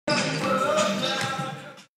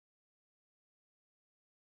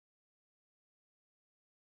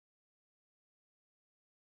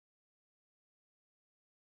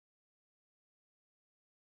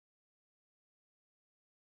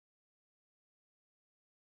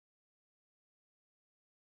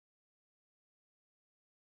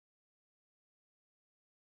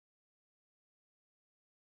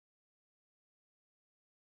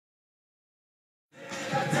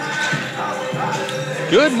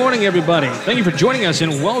Good morning, everybody. Thank you for joining us,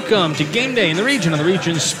 and welcome to Game Day in the Region on the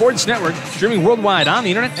Region Sports Network, streaming worldwide on the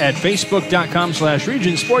internet at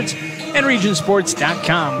facebook.com/regionsports and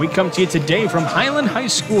regionsports.com. We come to you today from Highland High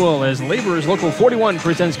School as Laborers Local 41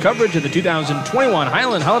 presents coverage of the 2021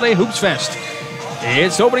 Highland Holiday Hoopfest.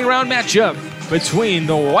 It's the opening round matchup between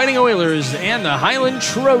the Whiting Oilers and the Highland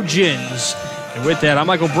Trojans. And with that, I'm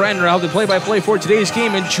Michael Brandner. I'll have the play-by-play for today's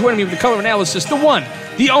game, and joining me with the color analysis, the one,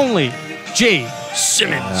 the only, Jay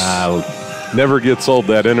Simmons. Never gets old,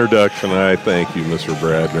 that introduction. I thank you, Mr.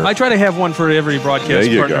 Bradner. I try to have one for every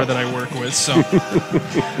broadcast partner that I work with. So,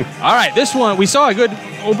 all right, this one, we saw a good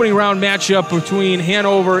opening round matchup between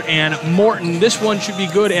Hanover and Morton. This one should be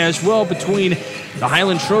good as well between the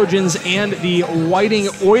Highland Trojans and the Whiting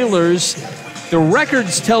Oilers. The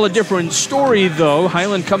records tell a different story, though.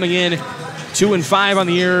 Highland coming in 2-5 on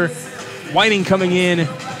the year, Whiting coming in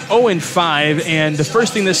 0-5, and the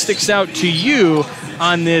first thing that sticks out to you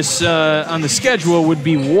on this on the schedule would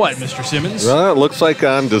be what, Mr. Simmons? Well, it looks like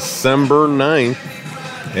on December 9th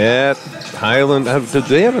at Highland. Did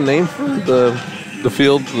they have a name for the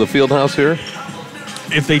field house here?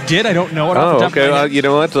 If they did, I don't know it. Oh, okay. You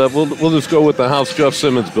know what? We'll just go with the house Jeff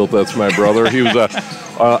Simmons built. That's my brother. He was a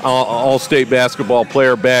all-state basketball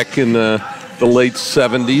player back in the late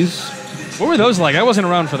 70s. What were those like? I wasn't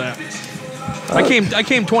around for that. I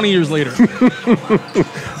came 20 years later.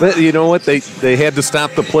 But you know what? They had to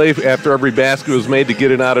stop the play after every basket was made to get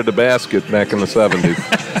it out of the basket back in the 70s.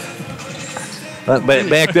 But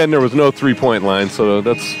back then there was no three-point line, so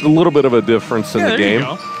that's a little bit of a difference in the game. You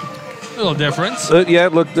go. A little difference.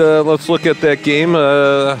 Let's look at that game.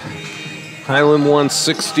 Highland won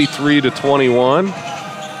 63-21.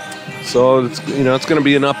 So it's going to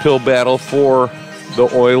be an uphill battle for the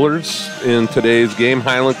Oilers in today's game.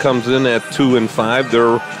 Highland comes in at 2-5.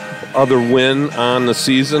 Their other win on the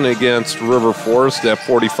season against River Forest at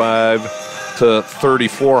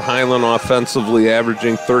 45-34. Highland offensively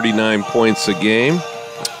averaging 39 points a game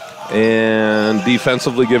and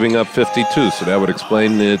defensively giving up 52. So that would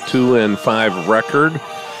explain the 2-5 record.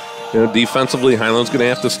 Defensively, Highland's going to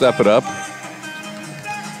have to step it up.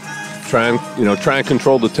 Try and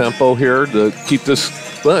control the tempo here to keep this.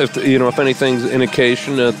 Well, if anything's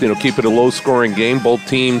indication, keep it a low-scoring game. Both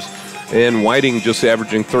teams and Whiting just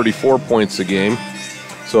averaging 34 points a game.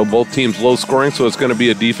 So both teams low-scoring, so it's going to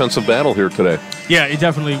be a defensive battle here today. Yeah, it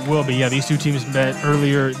definitely will be. Yeah, these two teams met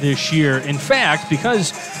earlier this year. In fact,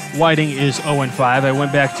 because Whiting is 0-5, I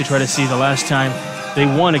went back to try to see the last time they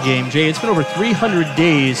won a game. Jay, it's been over 300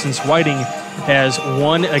 days since Whiting has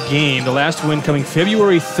won a game. The last win coming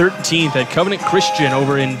February 13th at Covenant Christian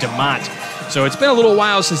over in DeMont. So it's been a little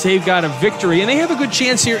while since they've got a victory, and they have a good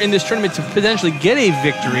chance here in this tournament to potentially get a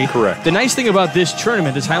victory. Correct. The nice thing about this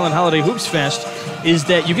tournament, this Highland Holiday Hoopfest, is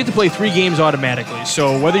that you get to play 3 games automatically.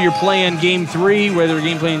 So whether you're playing game 3, whether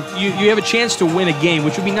you're playing, you have a chance to win a game,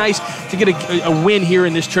 which would be nice to get a win here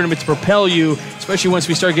in this tournament to propel you, especially once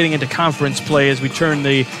we start getting into conference play as we turn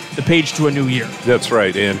the page to a new year. That's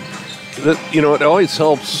right, and it always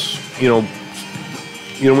helps,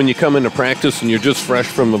 when you come into practice and you're just fresh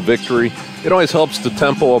from a victory, it always helps the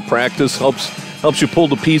tempo of practice, helps you pull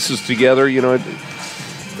the pieces together.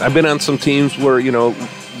 I've been on some teams where,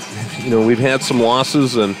 we've had some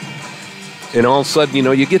losses and all of a sudden,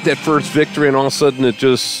 you get that first victory and all of a sudden it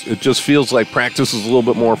just feels like practice is a little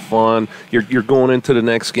bit more fun. You're going into the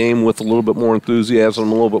next game with a little bit more enthusiasm,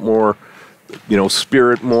 a little bit more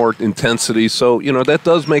spirit, more intensity. So, that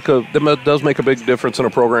does make a big difference in a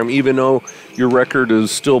program, even though your record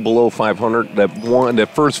is still below 500. That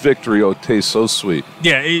first victory tastes so sweet.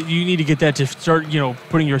 Yeah, you need to get that to start,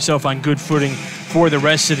 putting yourself on good footing for the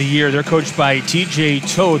rest of the year. They're coached by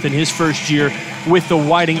TJ Toth in his first year with the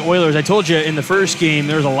Whiting Oilers. I told you in the first game,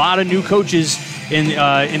 there's a lot of new coaches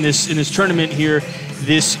in this tournament here.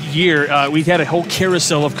 This year, we've had a whole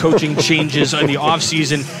carousel of coaching changes in the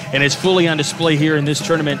offseason, and it's fully on display here in this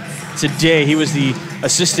tournament today. He was the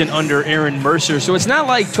assistant under Aaron Mercer. So it's not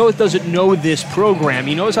like Toth doesn't know this program.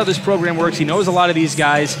 He knows how this program works. He knows a lot of these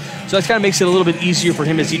guys. So that kind of makes it a little bit easier for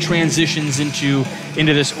him as he transitions into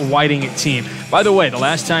this Whiting team. By the way, the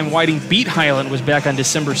last time Whiting beat Highland was back on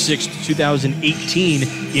December 6th, 2018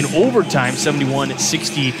 in overtime,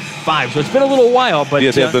 71-65. So it's been a little while. But do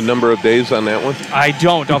you have the number of days on that one? I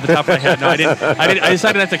don't off the top of my head. No, I didn't. I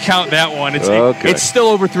decided not to count that one. It's still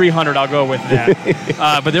over 300. I'll go with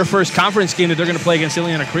that. But their first conference game that they're going to play against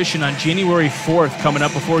Ileana Christian on January 4th coming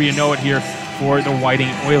up before you know it here for the Whiting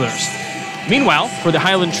Oilers. Meanwhile, for the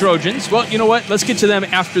Highland Trojans, well, you know what? Let's get to them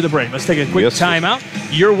after the break. Let's take a quick timeout.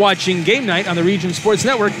 You're watching Game Night on the Region Sports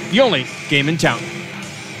Network, the only game in town.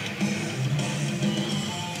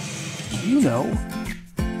 You know,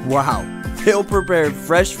 Wow, they'll prepare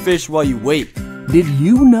fresh fish while you wait. Did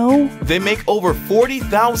you know? They make over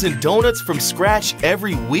 40,000 donuts from scratch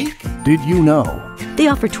every week? Did you know? They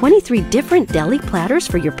offer 23 different deli platters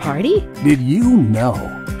for your party? Did you know?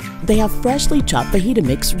 They have freshly chopped fajita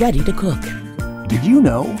mix ready to cook. Did you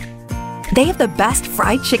know? They have the best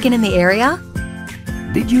fried chicken in the area?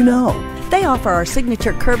 Did you know? They offer our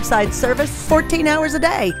signature curbside service 14 hours a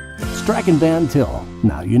day. Strachan Van Til.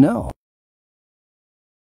 Now you know.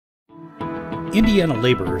 Indiana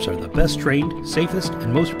laborers are the best trained, safest,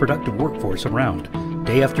 and most productive workforce around.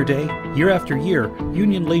 Day after day, year after year,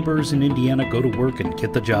 union laborers in Indiana go to work and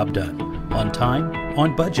get the job done. On time,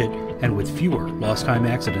 on budget, and with fewer lost time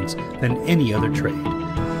accidents than any other trade.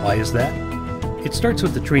 Why is that? It starts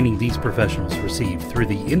with the training these professionals receive through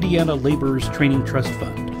the Indiana Laborers Training Trust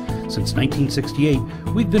Fund. Since 1968,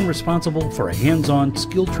 we've been responsible for a hands-on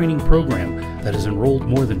skill training program that has enrolled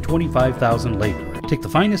more than 25,000 laborers. Take the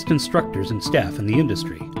finest instructors and staff in the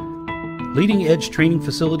industry. Leading-edge training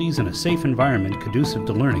facilities in a safe environment conducive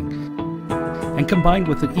to learning, and combined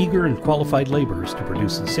with the eager and qualified laborers to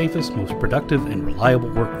produce the safest, most productive, and reliable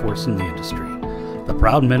workforce in the industry. The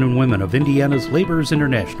proud men and women of Indiana's Laborers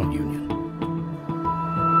International Union.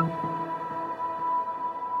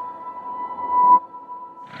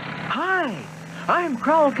 Hi, I'm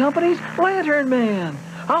Crowell Company's Lantern Man.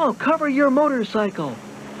 I'll cover your motorcycle.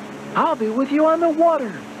 I'll be with you on the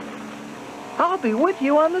water. I'll be with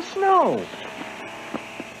you on the snow.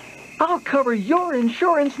 I'll cover your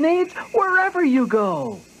insurance needs wherever you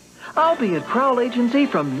go. I'll be at Crowell Agency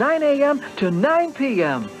from 9 a.m. to 9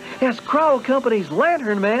 p.m. As Crowell Company's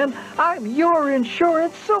Lantern Man, I'm your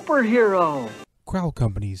insurance superhero. Crowell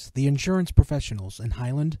Companies, the insurance professionals in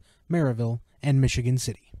Highland, Maryville, and Michigan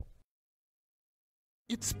City.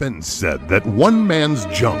 It's been said that one man's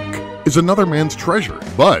junk is another man's treasure.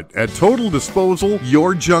 But at Total Disposal,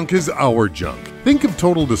 your junk is our junk. Think of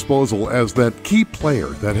Total Disposal as that key player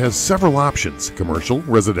that has several options: commercial,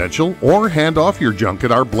 residential, or hand off your junk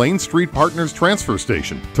at our Blaine Street Partners transfer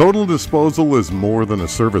station. Total Disposal is more than a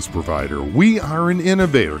service provider. We are an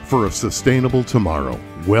innovator for a sustainable tomorrow,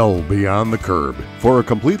 well beyond the curb. For a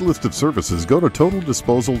complete list of services, go to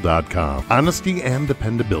TotalDisposal.com. Honesty and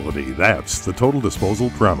dependability, that's the Total Disposal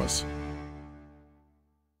promise.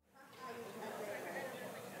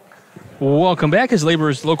 Welcome back as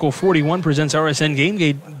Laborers Local 41 presents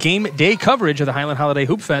RSN game day coverage of the Highland Holiday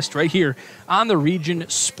Hoopfest right here on the Region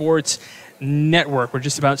Sports Network. We're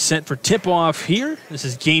just about set for tip-off here. This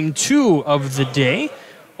is game 2 of the day.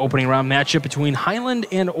 Opening round matchup between Highland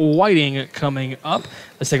and Whiting coming up.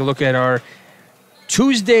 Let's take a look at our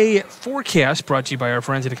Tuesday forecast brought to you by our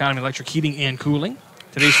friends at Economy Electric Heating and Cooling.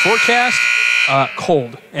 Today's forecast,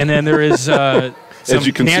 cold. And then there is... as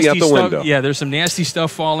you can see out the window. Yeah, there's some nasty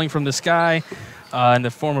stuff falling from the sky in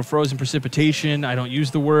the form of frozen precipitation. I don't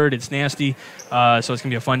use the word. It's nasty. So it's going to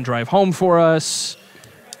be a fun drive home for us.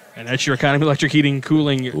 And that's your Economy Electric Heating and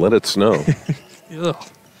Cooling. Let it snow.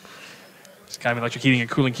 It's Economy Electric Heating and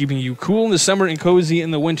Cooling, keeping you cool in the summer and cozy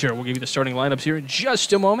in the winter. We'll give you the starting lineups here in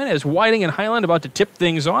just a moment as Whiting and Highland about to tip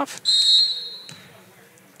things off.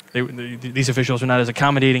 These officials are not as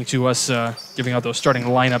accommodating to us giving out those starting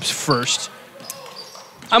lineups first.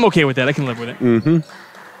 I'm okay with that. I can live with it. Mm-hmm.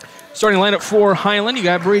 Starting lineup for Highland, you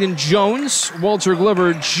got Braden Jones, Walter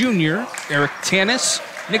Glover Jr., Eric Tanis,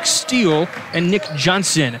 Nick Steele, and Nick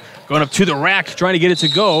Johnson. Going up to the rack, trying to get it to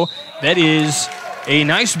go. That is a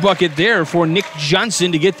nice bucket there for Nick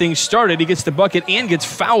Johnson to get things started. He gets the bucket and gets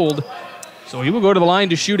fouled. So he will go to the line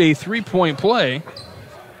to shoot a three-point play.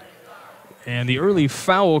 And the early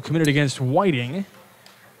foul committed against Whiting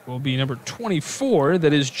will be number 24.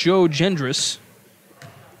 That is Joe Gendris.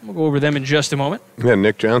 We'll go over them in just a moment. Yeah,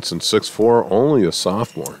 Nick Johnson, 6'4", only a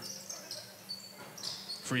sophomore.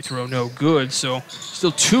 Free throw no good, so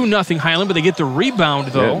still 2-0 Highland, but they get the rebound,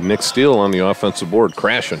 though. Yeah, Nick Steele on the offensive board,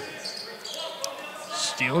 crashing.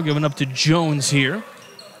 Steele giving up to Jones here.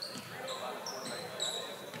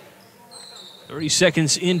 30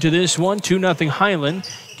 seconds into this one, 2-0 Highland.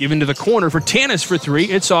 Given to the corner for Tanis for 3.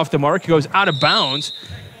 It's off the mark. It goes out of bounds.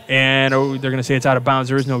 And they're going to say it's out of bounds.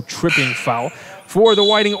 There is no tripping foul. For the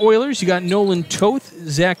Whiting Oilers, you got Nolan Toth,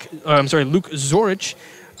 Luke Zorich,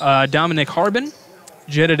 Dominic Harbin,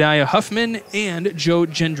 Jedediah Huffman, and Joe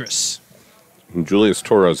Gendris. And Julius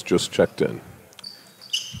Torres just checked in.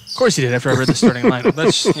 Of course he did after I read the starting lineup.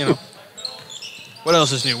 That's, what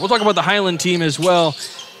else is new? We'll talk about the Highland team as well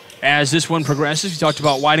as this one progresses. We talked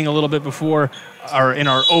about Whiting a little bit before in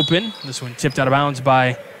our open. This one tipped out of bounds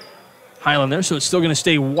by Highland there, so it's still going to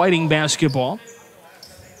stay Whiting basketball.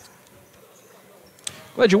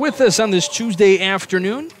 Glad you're with us on this Tuesday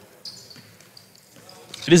afternoon.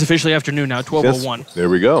 It is officially afternoon now, 12:01. Yes, there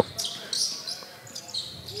we go.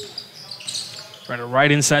 Trying to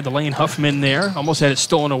right inside the lane. Huffman there. Almost had it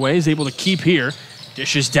stolen away. Is able to keep here.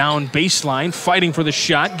 Dishes down baseline. Fighting for the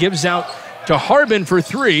shot. Gives out to Harbin for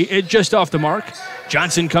three. It just off the mark.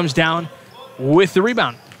 Johnson comes down with the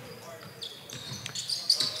rebound.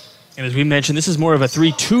 And as we mentioned, this is more of a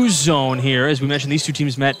 3-2 zone here. As we mentioned, these two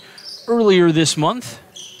teams met earlier this month.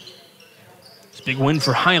 It's a big win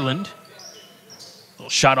for Highland. Little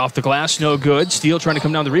shot off the glass, no good. Steele trying to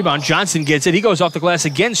come down the rebound. Johnson gets it. He goes off the glass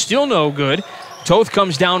again, still no good. Toth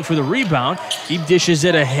comes down for the rebound. He dishes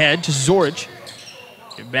it ahead to Zorich.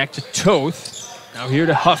 Get back to Toth. Now here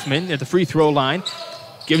to Huffman at the free throw line.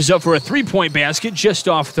 Gives up for a three-point basket just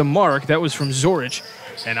off the mark. That was from Zorich.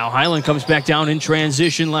 And now Highland comes back down in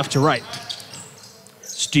transition left to right.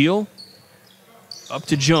 Steele up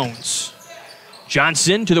to Jones.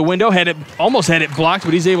 Johnson to the window. Almost had it blocked,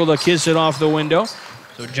 but he's able to kiss it off the window.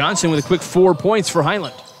 So Johnson with a quick 4 points for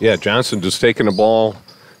Highland. Yeah, Johnson just taking the ball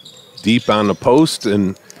deep on the post,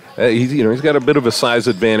 and he's got a bit of a size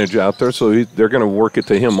advantage out there, so they're going to work it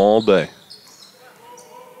to him all day.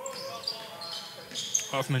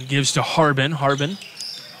 Huffman gives to Harbin. Harbin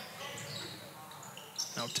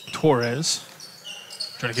now to Torres.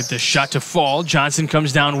 Trying to get this shot to fall. Johnson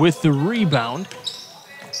comes down with the rebound.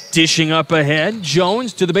 Dishing up ahead.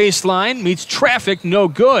 Jones to the baseline. Meets traffic. No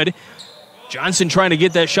good. Johnson trying to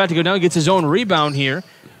get that shot to go down. Gets his own rebound here.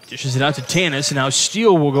 Dishes it out to Tanis. And now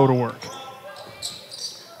Steele will go to work.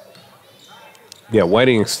 Yeah,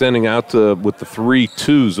 Whiting extending out with the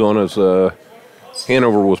 3-2 zone as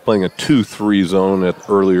Hanover was playing a 2-3 zone at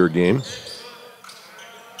the earlier game.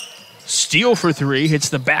 Steele for three. Hits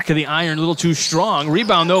the back of the iron. A little too strong.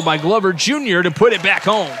 Rebound, though, by Glover Jr. to put it back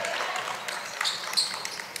home.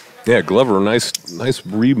 Yeah, Glover, nice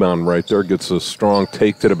rebound right there. Gets a strong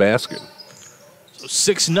take to the basket. So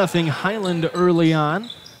 6-0 Highland early on.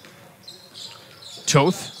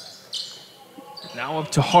 Toth. Now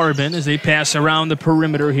up to Harbin as they pass around the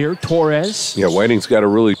perimeter here. Torres. Yeah, Whiting's got to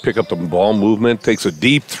really pick up the ball movement. Takes a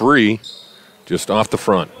deep three just off the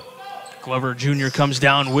front. Glover Jr. comes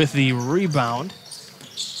down with the rebound.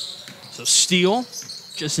 So Steele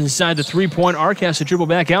just inside the three-point arc has to dribble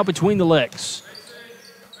back out between the legs.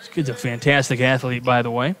 This kid's a fantastic athlete, by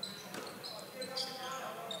the way.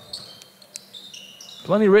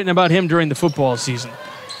 Plenty written about him during the football season.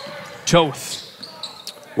 Toth.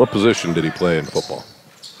 What position did he play in football?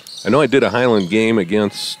 I know I did a Highland game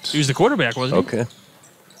against... He was the quarterback, wasn't he? Okay.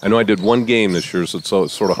 I know I did one game this year, so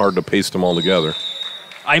it's sort of hard to paste them all together.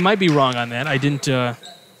 I might be wrong on that. I didn't do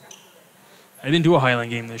a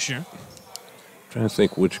Highland game this year. I'm trying to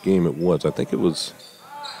think which game it was. I think it was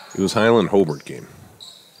Highland Hobart game.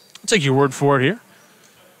 I'll take your word for it here.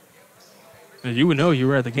 You would know you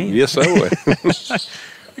were at the game. Yes, I would.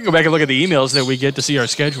 You can go back and look at the emails that we get to see our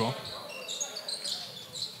schedule.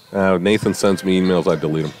 Nathan sends me emails, I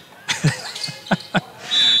delete them.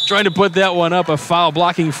 Trying to put that one up, a foul,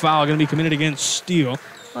 blocking foul, going to be committed against Steele.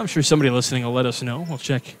 I'm sure somebody listening will let us know. We'll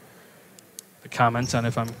check the comments on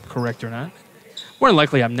if I'm correct or not. More than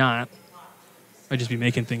likely, I'm not. I'd just be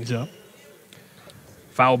making things up.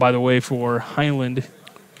 Foul, by the way, for Highland,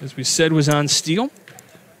 as we said, was on Steele.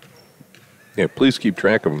 Yeah, please keep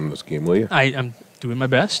track of them this game, will you? I'm doing my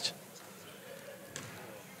best.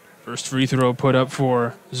 First free throw put up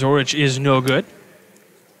for Zorich is no good.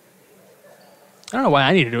 I don't know why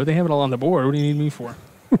I need to do it. They have it all on the board. What do you need me for?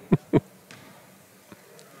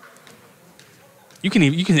 You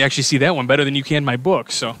can actually see that one better than you can my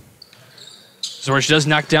book. So Zorich does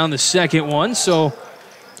knock down the second one. So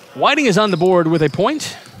Whiting is on the board with a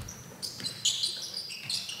point.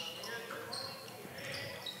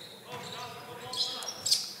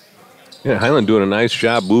 Yeah, Highland doing a nice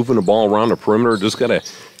job moving the ball around the perimeter. Just got to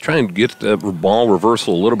try and get the ball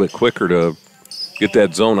reversal a little bit quicker to get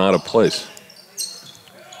that zone out of place.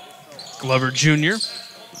 Glover Jr.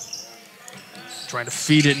 trying to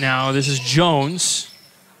feed it now. This is Jones.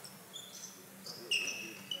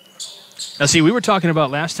 Now, see, we were talking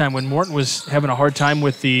about last time when Morton was having a hard time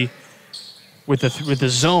with the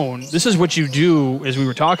zone. This is what you do, as we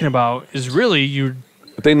were talking about, is really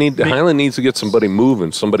But Highland needs to get somebody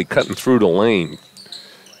moving, somebody cutting through the lane.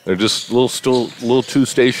 They're just still a little too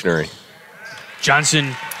stationary.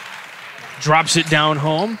 Johnson drops it down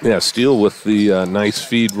home. Yeah, Steele with the nice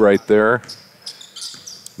feed right there.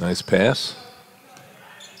 Nice pass.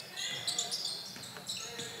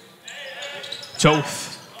 Toth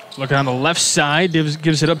looking on the left side,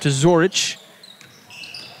 gives it up to Zorich.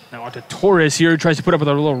 Now on to Torres here, tries to put up with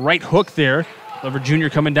a little right hook there. Glover Jr.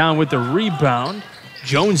 coming down with the rebound.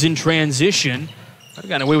 Jones in transition. I've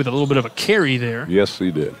gotten away with a little bit of a carry there. Yes,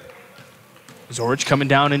 he did. Zorich coming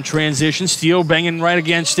down in transition. Steele banging right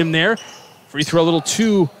against him there. Free throw a little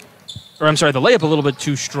too, or I'm sorry, the layup a little bit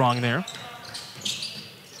too strong there.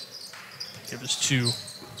 Give this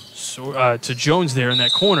to Jones there in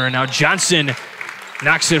that corner. And now Johnson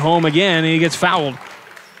knocks it home again, and he gets fouled.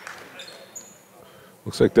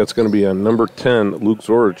 Looks like that's going to be on number 10, Luke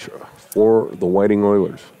Zorich, for the Whiting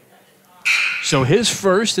Oilers. So his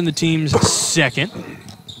first and the team's second.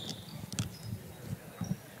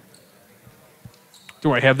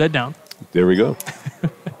 Do I have that down? There we go.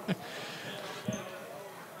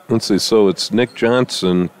 Let's see. So it's Nick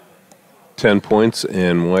Johnson, 10 points,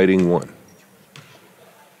 and Whiting 1.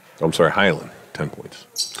 I'm sorry, Highland, 10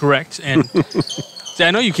 points. Correct. And see,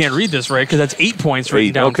 I know you can't read this right because that's 8 points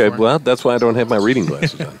written down. Okay, for well, that's why I don't have my reading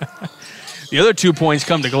glasses on. The other 2 points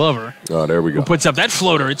come to Glover. Oh, there we go. Who puts up that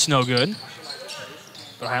floater. It's no good.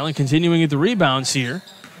 But Highland continuing at the rebounds here.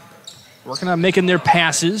 Working on making their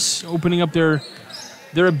passes, opening up their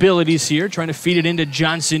abilities here, trying to feed it into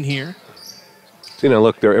Johnson here. See, now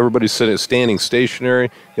look there, everybody's standing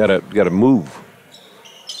stationary. You gotta move.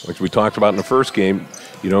 Like we talked about in the first game,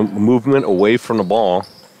 movement away from the ball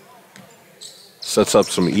sets up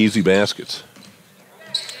some easy baskets.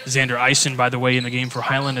 Xander Eisen, by the way, in the game for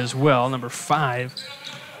Highland as well, number 5.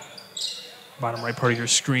 Bottom right part of your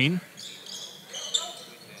screen.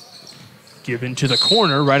 Given to the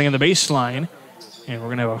corner, riding on the baseline. And we're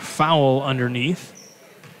going to have a foul underneath.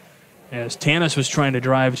 As Tanis was trying to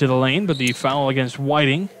drive to the lane, but the foul against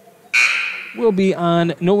Whiting will be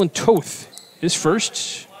on Nolan Toth. His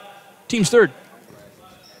first, team's third.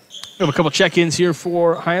 We have a couple check-ins here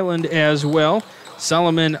for Highland as well.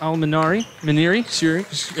 Solomon Maniri,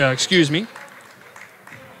 excuse me.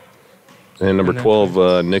 And number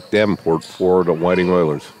 12, Nick Davenport for the Whiting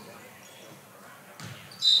Oilers.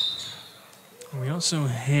 We also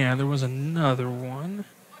had, there was another one.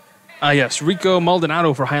 Yes, Rico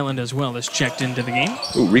Maldonado for Highland as well is checked into the game.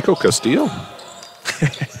 Ooh, Rico Castillo?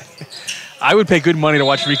 I would pay good money to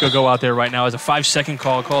watch Rico go out there right now as a 5-second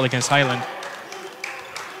call called against Highland.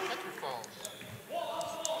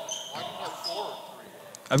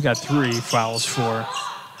 I've got 3 fouls for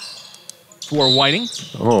Whiting.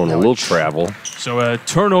 Oh, and a little travel. So a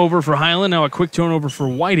turnover for Highland, now a quick turnover for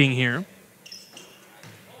Whiting here.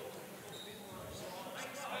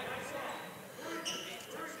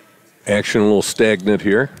 Action a little stagnant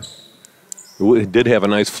here. It did have a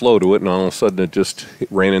nice flow to it, and all of a sudden it just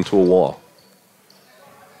ran into a wall.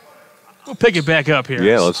 We'll pick it back up here.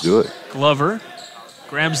 Yeah, let's do it. Glover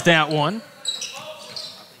grabs that one.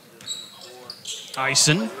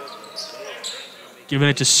 Eisen giving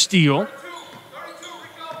it to Steele.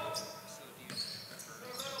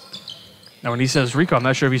 Now, when he says Rico, I'm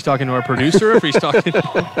not sure if he's talking to our producer or if he's talking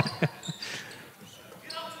to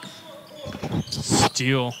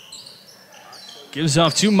Steele. Gives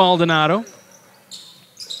off to Maldonado.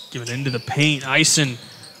 Give it into the paint. Eisen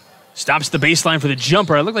stops the baseline for the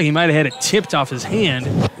jumper. It looked like he might have had it tipped off his hand.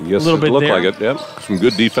 Yes, a little bit it looked there. like it, yep. Some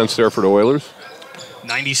good defense there for the Oilers.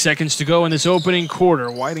 90 seconds to go in this opening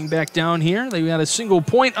quarter. Whiting back down here. They got a single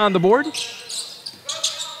point on the board.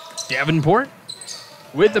 Davenport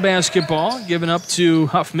with the basketball, given up to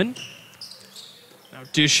Huffman. Now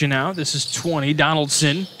dishing out. This is 20.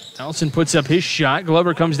 Donaldson puts up his shot.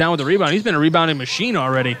 Glover comes down with the rebound. He's been a rebounding machine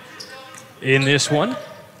already in this one.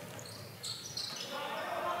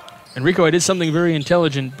 Enrico, I did something very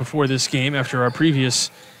intelligent before this game after our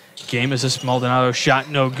previous game as this Maldonado shot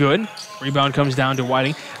no good. Rebound comes down to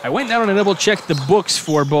Whiting. I went down and double-checked the books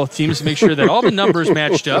for both teams to make sure that all the numbers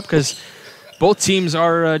matched up because both teams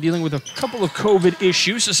are dealing with a couple of COVID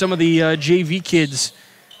issues. So some of the JV kids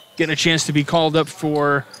getting a chance to be called up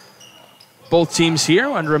for both teams here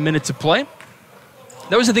under a minute to play.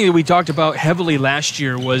 That was the thing that we talked about heavily last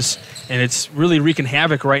year was, and it's really wreaking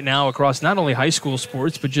havoc right now across not only high school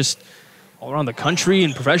sports, but just all around the country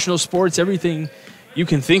and professional sports, everything you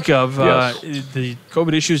can think of. Yes. The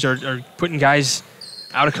COVID issues are putting guys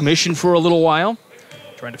out of commission for a little while.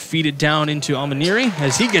 Trying to feed it down into Almaniri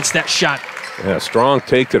as he gets that shot. Yeah, strong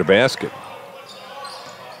take to the basket.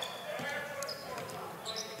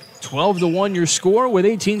 12-1 your score with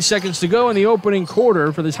 18 seconds to go in the opening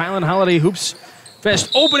quarter for this Highland Holiday Hoops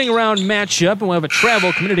Fest opening round matchup. And we'll have a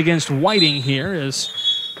travel committed against Whiting here as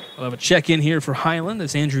we'll have a check-in here for Highland.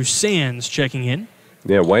 That's Andrew Sands checking in.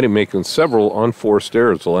 Yeah, Whiting making several unforced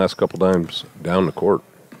errors the last couple times down the court.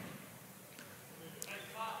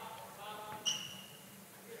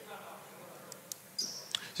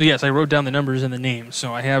 So yes, I wrote down the numbers and the names.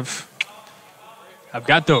 So I've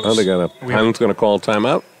got those. Oh, Highland's going to call a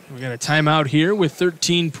timeout. We got a timeout here with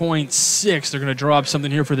 13.6. They're going to draw up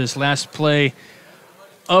something here for this last play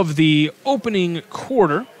of the opening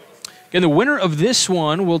quarter. Again, the winner of this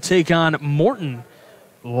one will take on Morton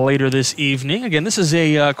later this evening. Again, this is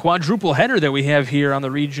a quadruple header that we have here on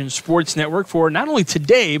the Region Sports Network for not only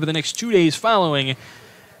today, but the next 2 days following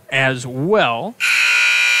as well.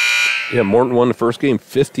 Yeah, Morton won the first game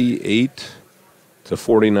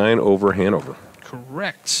 58-49 over Hanover.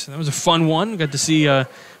 Correct. That was a fun one. Got to see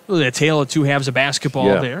really a tale of two halves of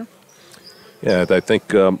basketball there. Yeah, I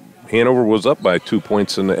think Hanover was up by 2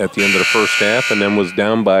 points at the end of the first half and then was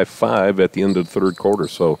down by 5 at the end of the third quarter.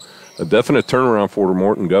 So a definite turnaround for the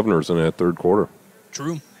Morton Governors in that third quarter.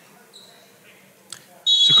 True.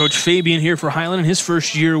 So Coach Fabian here for Highland in his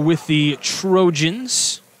first year with the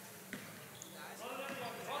Trojans.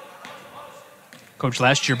 Coached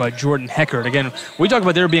last year by Jordan Heckert. Again, we talk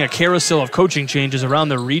about there being a carousel of coaching changes around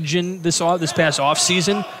the region this past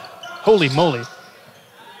offseason. Holy moly.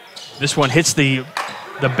 This one hits the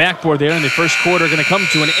backboard there in the first quarter, going to come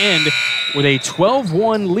to an end with a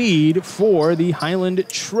 12-1 lead for the Highland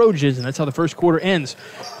Trojans, and that's how the first quarter ends.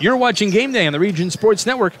 You're watching Game Day on the Region Sports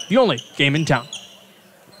Network, the only game in town.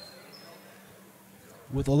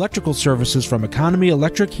 With electrical services from Economy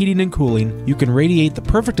Electric Heating and Cooling, you can radiate the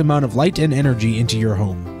perfect amount of light and energy into your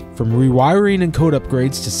home. From rewiring and code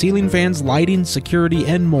upgrades to ceiling fans, lighting, security,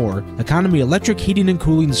 and more, Economy Electric Heating and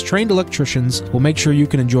Cooling's trained electricians will make sure you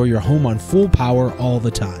can enjoy your home on full power all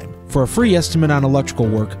the time. For a free estimate on electrical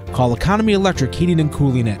work, call Economy Electric Heating and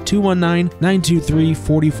Cooling at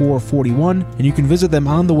 219-923-4441, and you can visit them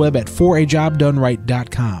on the web at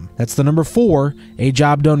 4ajobdoneright.com. That's the number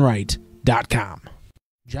 4ajobdoneright.com.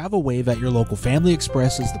 Java Wave at your local Family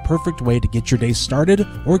Express is the perfect way to get your day started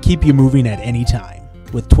or keep you moving at any time.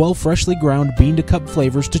 With 12 freshly ground bean-to-cup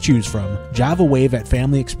flavors to choose from, Java Wave at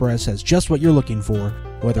Family Express has just what you're looking for,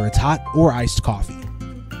 whether it's hot or iced coffee.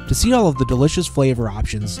 To see all of the delicious flavor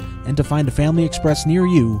options and to find a Family Express near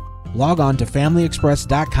you, log on to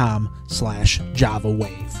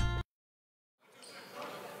familyexpress.com/JavaWave.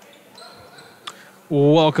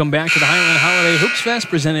 Welcome back to the Highland Holiday Hoopfest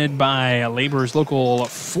presented by Laborers Local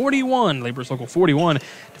 41. Laborers Local 41.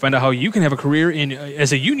 To find out how you can have a career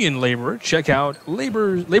as a union laborer, check out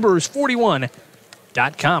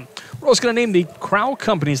laborers41.com. We're also going to name the Crow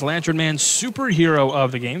Companies Lantern Man superhero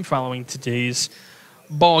of the game following today's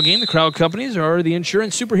ball game. The Crow Companies are the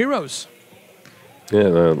insurance superheroes. Yeah,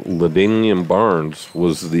 LaDanian Barnes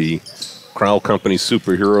was the Crow Company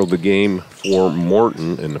superhero of the game for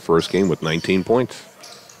Morton in the first game with 19 points.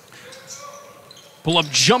 Pull-up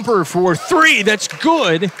jumper for 3. That's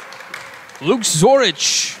good. Luke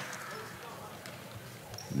Zorich.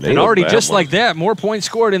 And already just like that, more points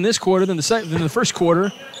scored in this quarter than the first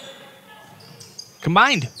quarter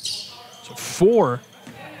combined. So 4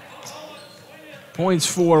 points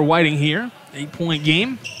for Whiting here. 8-point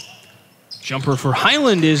game. Jumper for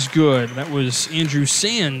Highland is good. That was Andrew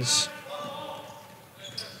Sands.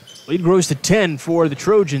 Lead grows to 10 for the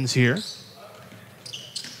Trojans here.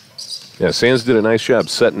 Yeah, Sands did a nice job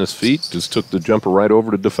setting his feet. Just took the jumper right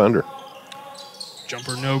over the defender.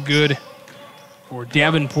 Jumper no good for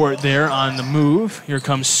Davenport there on the move. Here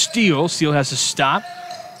comes Steele. Steele has to stop.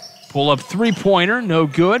 Pull up three-pointer, no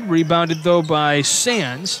good. Rebounded though by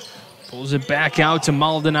Sands. Pulls it back out to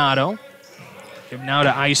Maldonado. Give now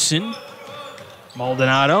to Eisen.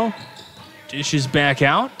 Maldonado dishes back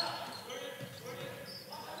out.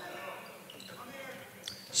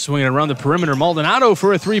 Swinging around the perimeter, Maldonado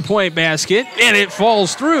for a three-point basket, and it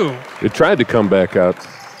falls through. It tried to come back out.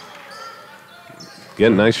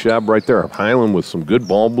 Again, nice job right there. Highland with some good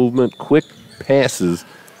ball movement, quick passes,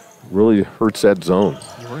 really hurts that zone.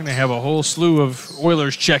 We're going to have a whole slew of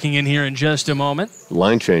Oilers checking in here in just a moment.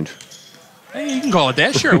 Line change. Hey, you can call it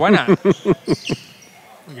that, sure, why not?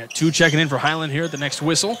 We got 2 checking in for Highland here at the next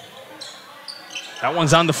whistle. That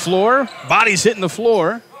one's on the floor. Body's hitting the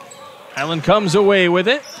floor. Highland comes away with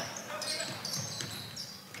it.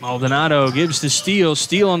 Maldonado gives to Steele.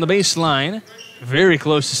 Steele on the baseline. Very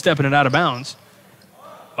close to stepping it out of bounds.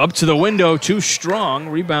 Up to the window, too strong.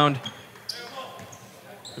 Rebound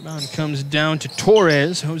comes down to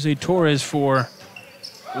Torres. Jose Torres for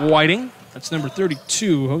Whiting. That's number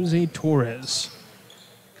 32, Jose Torres.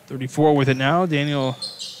 34 with it now, Daniel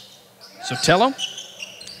Sotelo.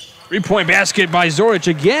 3-point basket by Zorich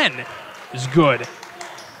again is good.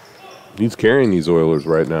 He's carrying these Oilers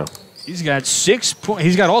right now. He's got 6 points.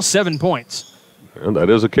 He's got all 7 points. And that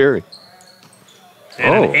is a carry.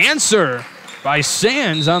 And an answer by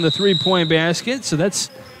Sands on the 3-point basket. So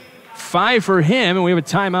that's 5 for him. And we have a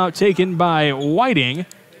timeout taken by Whiting.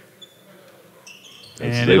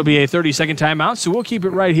 And it'll be a 30-second timeout, so we'll keep it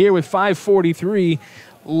right here with 5:43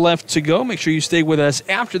 left to go. Make sure you stay with us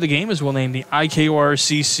after the game as we'll name the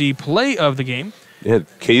IKORCC play of the game. Yeah,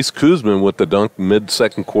 Case Kuzman with the dunk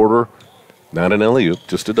mid-second quarter. Not an alley-oop,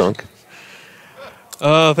 just a dunk.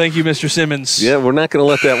 Oh, thank you, Mr. Simmons. Yeah, we're not going to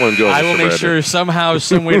let that one go. I will make sure somehow,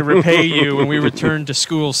 some way to repay you when we return to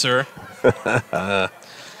school, sir. Better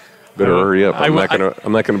hurry up. I'm not going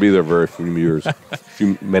to be there very few years,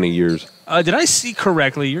 many years. Did I see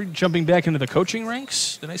correctly? You're jumping back into the coaching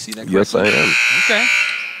ranks? Did I see that correctly? Yes, I am. Okay.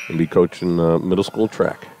 I'll be coaching middle school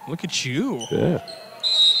track. Look at you. Yeah.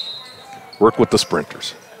 Work with the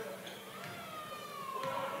sprinters.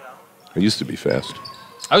 I used to be fast.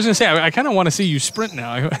 I was going to say, I kind of want to see you sprint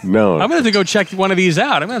now. No. I'm going to have to go check one of these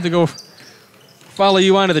out. I'm going to have to go follow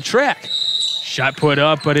you onto the track. Shot put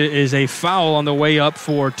up, but it is a foul on the way up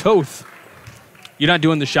for Toth. You're not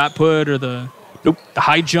doing the shot put or the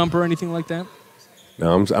high jump or anything like that?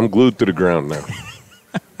 No, I'm glued to the ground now.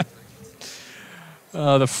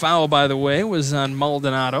 The foul, by the way, was on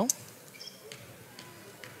Maldonado.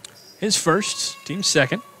 His first, team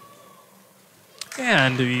second.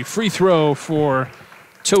 And the free throw for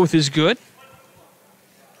Toth is good.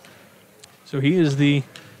 So he is the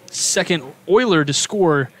second Oiler to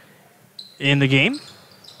score in the game.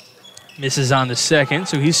 Misses on the second,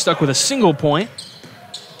 so he's stuck with a single point.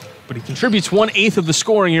 But he contributes 1/8 of the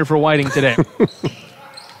scoring here for Whiting today.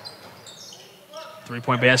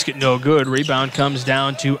 Three-point basket, no good. Rebound comes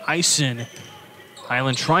down to Eisen.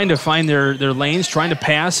 Highland trying to find their lanes, trying to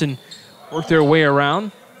pass and work their way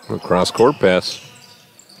around. Cross-court pass.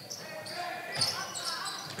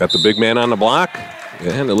 Got the big man on the block,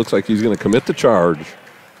 and it looks like he's going to commit the charge.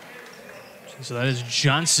 So that is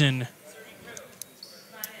Johnson.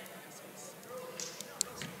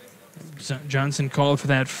 Johnson called for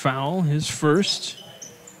that foul, his first,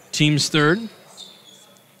 team's third.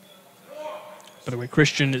 By the way,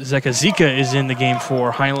 Christian Zekazika is in the game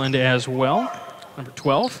for Highland as well, number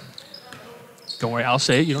 12. Don't worry, I'll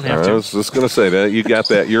say it. You don't have to. I was just going to say that. You got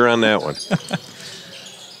that. You're on that one.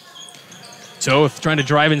 Toth trying to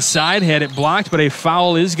drive inside, had it blocked, but a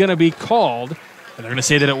foul is going to be called. And they're going to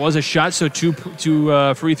say that it was a shot, so two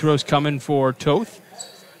free throws coming for Toth.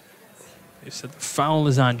 They said the foul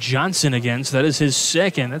is on Johnson again, so that is his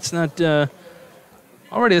second. That's not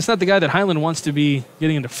already. That's not the guy that Highland wants to be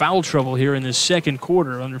getting into foul trouble here in this second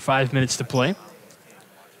quarter. Under 5 minutes to play.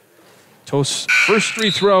 Toth's first free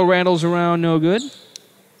throw rattles around, no good.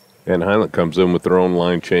 And Highland comes in with their own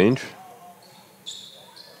line change.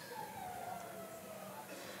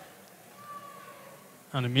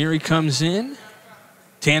 Anamiri comes in.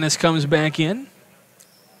 Tanis comes back in.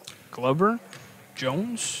 Glover,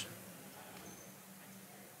 Jones.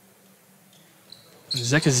 And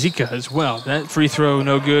Zekazika as well. That free throw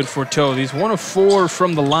no good for Toth. He's 1 of 4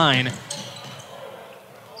 from the line.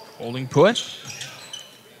 Holding put.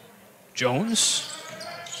 Jones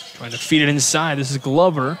trying to feed it inside. This is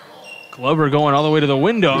Glover. Glover going all the way to the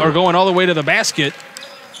window, or going all the way to the basket.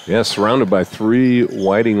 Yeah, surrounded by 3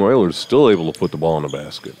 Whiting Oilers, still able to put the ball in the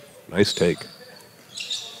basket. Nice take.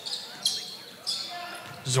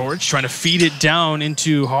 Zorich trying to feed it down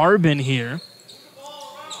into Harbin here.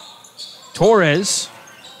 Torres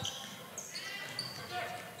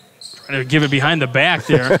trying to give it behind the back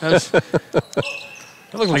there. That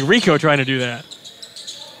looked like Rico trying to do that.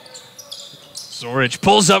 Zorich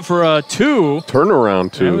pulls up for a 2.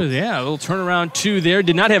 Turnaround 2. Yeah, a little turnaround 2 there.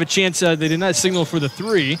 Did not have a chance. They did not signal for the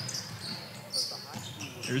 3.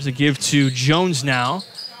 There's a give to Jones now.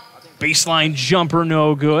 Baseline jumper,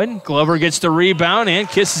 no good. Glover gets the rebound and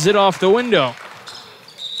kisses it off the window.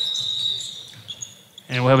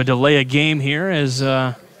 And we'll have a delay of game here as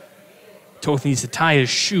Toth needs to tie his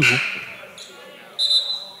shoe. So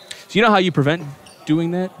you know how you prevent doing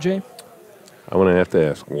that, Jay? I'm gonna have to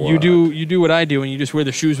ask. Why? You do what I do, and you just wear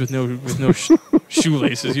the shoes with no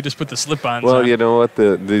shoelaces. You just put the slip-ons Well, on. you know what?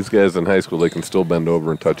 These guys in high school, they can still bend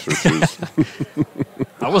over and touch their shoes.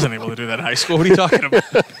 I wasn't able to do that in high school. What are you talking about?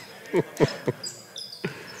 I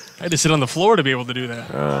had to sit on the floor to be able to do that.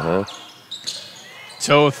 Uh-huh.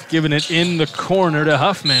 Toth giving it in the corner to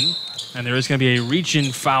Huffman, and there is going to be a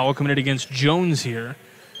reach-in foul committed against Jones here.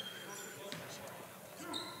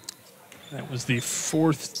 That was the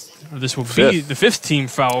 4th, or this will be the 5th team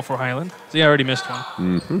foul for Highland. See, I already missed one.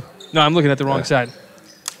 Mm-hmm. No, I'm looking at the wrong side.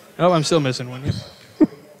 Oh, I'm still missing one. Yeah.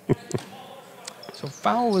 So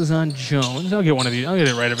foul was on Jones. I'll get one of these. I'll get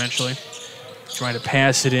it right eventually. Trying to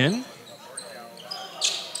pass it in.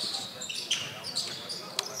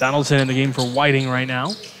 Donaldson in the game for Whiting right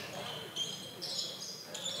now.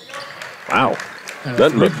 Wow.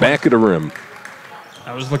 Nothing but back of the rim.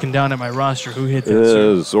 I was looking down at my roster. Who hit that?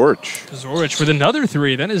 Zorich. Zorich with another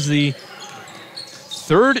 3. That is the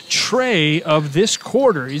third tray of this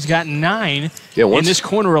quarter. He's got 9 in this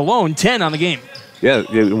corner alone, 10 on the game. Yeah,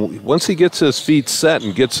 once he gets his feet set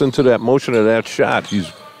and gets into that motion of that shot,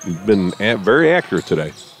 he's been very accurate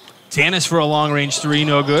today. Tanis for a long-range 3,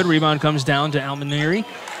 no good. Rebound comes down to Almaneri.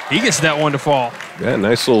 He gets that one to fall. Yeah,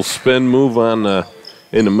 nice little spin move on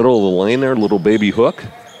in the middle of the lane there, little baby hook.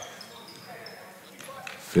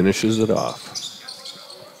 Finishes it off.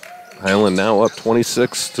 Highland now up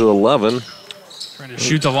 26-11. Trying to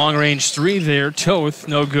shoot the long-range 3 there. Toth,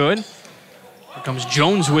 no good. Here comes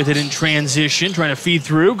Jones with it in transition, trying to feed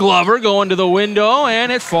through. Glover going to the window, and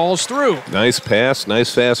it falls through. Nice pass,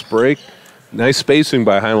 nice fast break. Nice spacing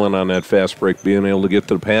by Highland on that fast break, being able to get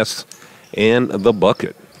to the pass and the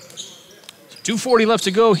bucket. 2:40 left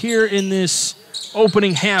to go here in this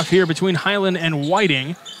opening half here between Highland and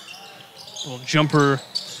Whiting. Little jumper,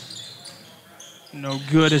 no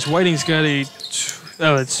good, as Whiting's got a,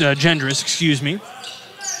 it's Gendris, excuse me.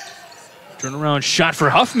 Turnaround shot for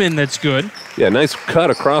Huffman, that's good. Yeah, nice cut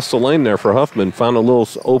across the lane there for Huffman. Found a little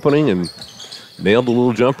opening and nailed the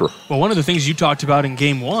little jumper. Well, one of the things you talked about in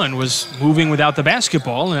game 1 was moving without the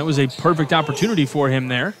basketball, and that was a perfect opportunity for him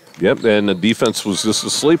there. Yep, and the defense was just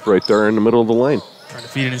asleep right there in the middle of the lane. Trying to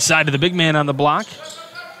feed it inside to the big man on the block.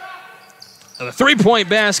 Another 3-point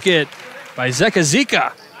basket by Zeka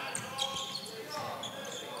Zika.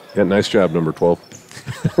 Yeah, nice job, number 12.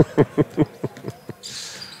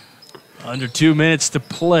 Under 2 minutes to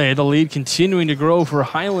play. The lead continuing to grow for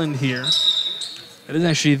Highland here. That is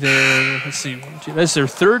actually their, let's see, that's their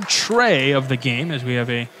third tray of the game as we have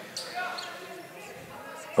a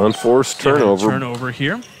unforced turnover. Turnover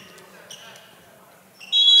here.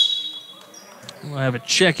 We'll have a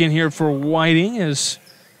check in here for Whiting as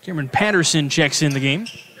Cameron Patterson checks in the game.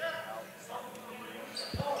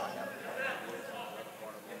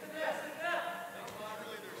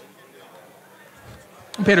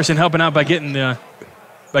 Patterson helping out by getting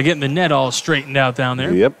the net all straightened out down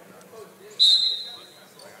there. Yep.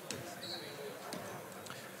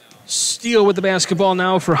 Steele with the basketball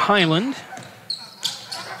now for Highland.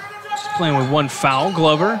 He's playing with 1 foul.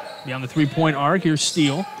 Glover beyond the 3-point arc. Here's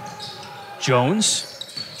Steele. Jones.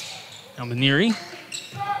 Almaneri.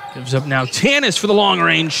 Gives up now Tanis for the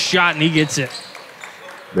long-range shot, and he gets it.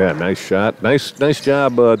 Yeah, nice shot. Nice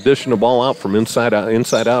job dishing the ball out from inside out. A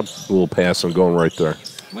little pass and going right there.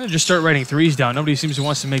 I'm going to just start writing threes down. Nobody seems to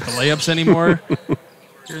want to make the layups anymore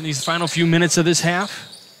here in these final few minutes of this half.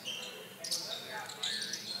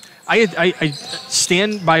 I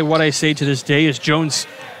stand by what I say to this day as Jones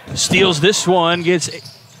steals this one, gets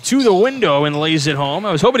to the window and lays it home.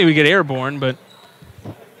 I was hoping he would get airborne, but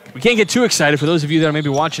we can't get too excited. For those of you that are maybe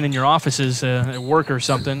watching in your offices at work or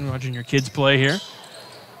something, watching your kids play here.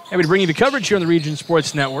 Happy to bring you the coverage here on the Region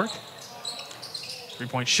Sports Network.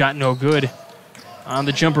 3-point shot, no good. On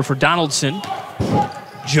the jumper for Donaldson.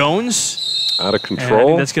 Jones. Out of And I control.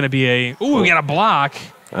 think that's going to be a, we got a block.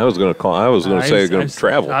 I was going to say going to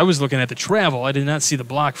travel. I was looking at the travel. I did not see the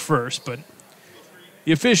block first, but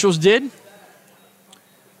the officials did.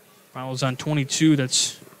 Fouls on 22,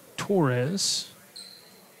 that's Torres.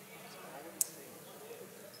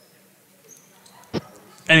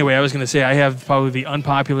 Anyway, I was going to say I have probably the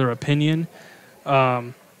unpopular opinion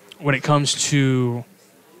when it comes to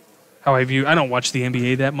how I view. I don't watch the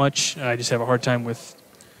NBA that much. I just have a hard time with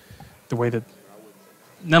the way that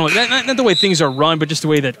not the way things are run, but just the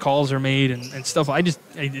way that calls are made and stuff.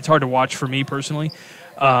 It's hard to watch for me personally.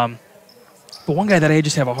 But one guy that I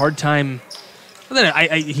just have a hard time.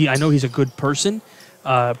 I know he's a good person,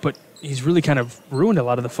 but he's really kind of ruined a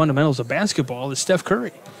lot of the fundamentals of basketball. Is Steph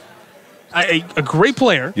Curry. A great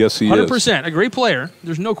player. Yes, he 100%, is. 100%. A great player.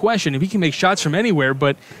 There's no question. If he can make shots from anywhere,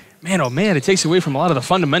 but man, oh man, it takes away from a lot of the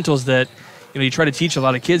fundamentals that you try to teach a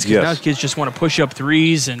lot of kids because now kids just want to push up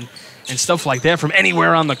threes and stuff like that from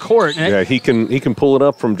anywhere on the court. And yeah, he can pull it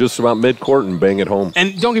up from just about midcourt and bang it home.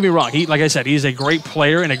 And don't get me wrong, like I said, he's a great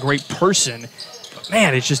player and a great person. But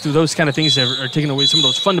man, it's just those kind of things that are taking away some of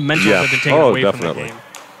those fundamentals that have been taken away from the game.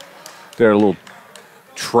 They're a little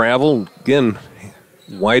travel again.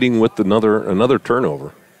 Whiting with another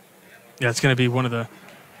turnover. Yeah, it's going to be one of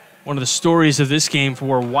the stories of this game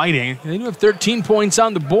for Whiting. They do have 13 points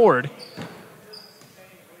on the board.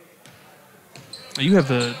 You have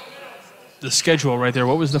the schedule right there.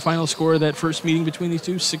 What was the final score of that first meeting between these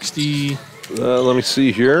two? 60. Let me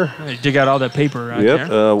see here. Dig out all that paper right there.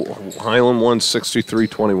 Highland won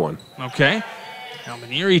 63-21. Okay.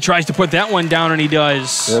 Almaneri tries to put that one down, and he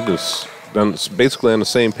does. It's basically on the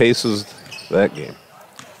same pace as that game.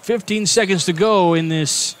 15 seconds to go in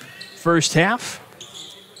this first half.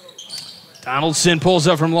 Donaldson pulls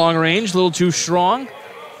up from long range, a little too strong.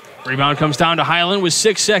 Rebound comes down to Highland with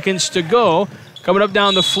 6 seconds to go. Coming up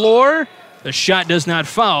down the floor. The shot does not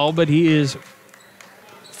foul, but he is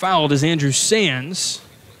fouled as Andrew Sands.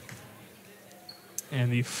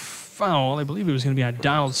 And the foul, I believe it was going to be on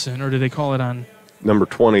Donaldson, or did they call it on? Number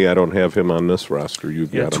 20, I don't have him on this roster.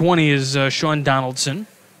 You've got him. 20 is Sean Donaldson.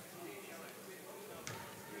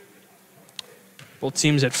 Both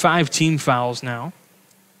teams at 5 team fouls now.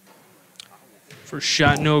 First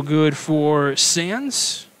shot no good for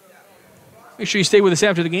Sands. Make sure you stay with us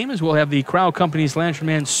after the game as we'll have the Crowell Company's Lantern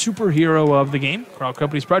Man Superhero of the Game. Crowell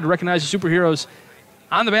Company's proud to recognize the superheroes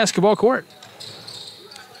on the basketball court.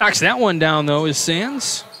 Knocks that one down, though, is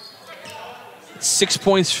Sands. 6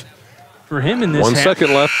 points for him in this 1 half.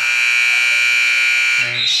 second left.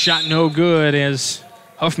 And shot no good as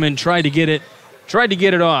Huffman tried to get it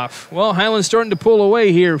off. Well, Highland's starting to pull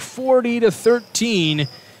away here, 40-13.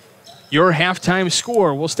 Your halftime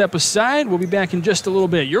score. We'll step aside. We'll be back in just a little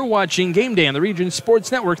bit. You're watching Game Day on the Region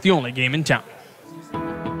Sports Network, the only game in town.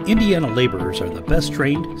 Indiana laborers are the best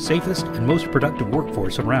trained, safest, and most productive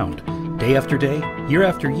workforce around. Day after day, year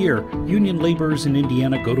after year, union laborers in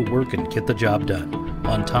Indiana go to work and get the job done.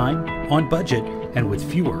 On time, on budget, and with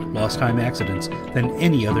fewer lost time accidents than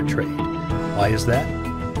any other trade. Why is that?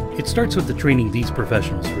 It starts with the training these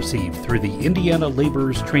professionals receive through the Indiana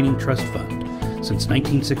Laborers Training Trust Fund. Since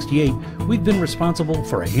 1968, we've been responsible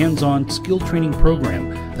for a hands-on skill training program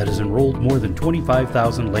that has enrolled more than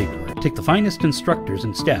 25,000 laborers. Take the finest instructors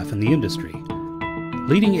and staff in the industry.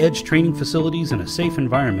 Leading-edge training facilities in a safe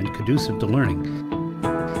environment conducive to learning,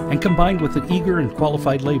 and combined with the eager and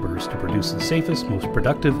qualified laborers to produce the safest, most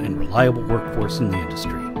productive, and reliable workforce in the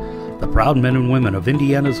industry. The proud men and women of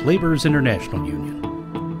Indiana's Laborers International Union.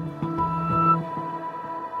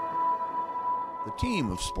 The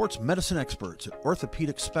team of sports medicine experts at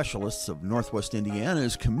Orthopedic Specialists of Northwest Indiana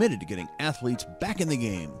is committed to getting athletes back in the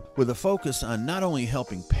game, with a focus on not only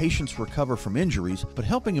helping patients recover from injuries, but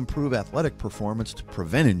helping improve athletic performance to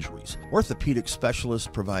prevent injuries. Orthopedic Specialists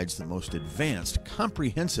provides the most advanced,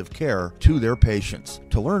 comprehensive care to their patients.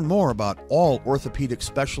 To learn more about all Orthopedic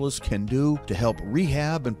Specialists can do to help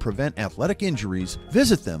rehab and prevent athletic injuries,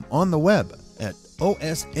 visit them on the web at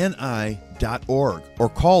osni.org or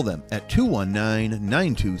call them at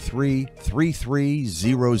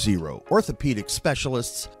 219-923-3300. Orthopedic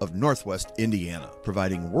Specialists of Northwest Indiana,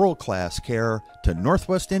 providing world-class care to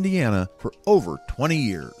Northwest Indiana for over 20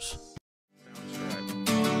 years.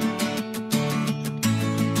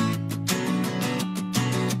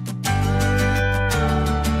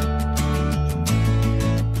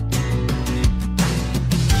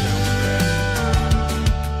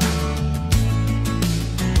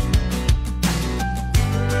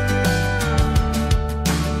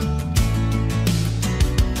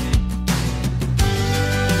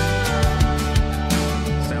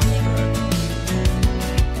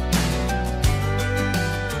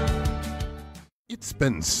 It's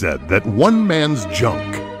been said that one man's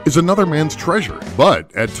junk is another man's treasure.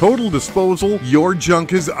 But at Total Disposal, your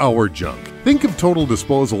junk is our junk. Think of Total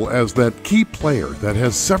Disposal as that key player that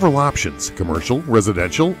has several options: commercial,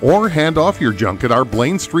 residential, or hand off your junk at our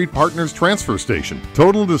Blaine Street Partners transfer station.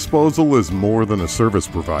 Total Disposal is more than a service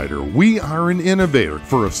provider. We are an innovator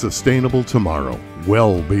for a sustainable tomorrow,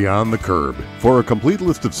 well beyond the curb. For a complete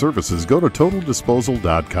list of services, go to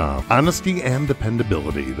TotalDisposal.com. Honesty and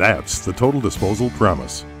dependability, that's the Total Disposal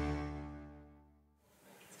promise.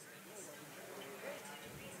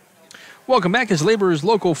 Welcome back as Laborers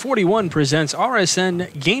Local 41 presents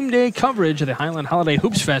RSN Game Day coverage of the Highland Holiday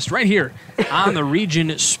Hoopfest right here on the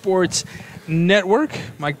Region Sports Network.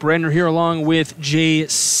 Mike Bradner here along with Jay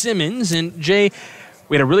Simmons. And Jay,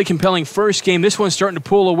 we had a really compelling first game. This one's starting to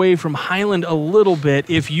pull away from Highland a little bit.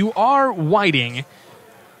 If you are Whiting,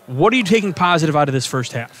 what are you taking positive out of this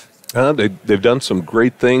first half? They've done some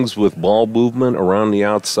great things with ball movement around the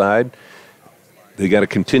outside. They got to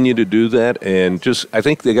continue to do that, and I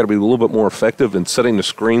think they got to be a little bit more effective in setting the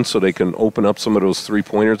screen so they can open up some of those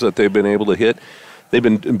three-pointers that they've been able to hit.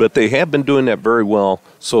 But they have been doing that very well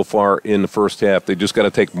so far in the first half. They just got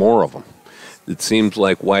to take more of them. It seems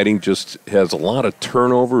like Whiting just has a lot of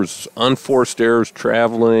turnovers, unforced errors,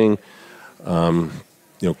 traveling,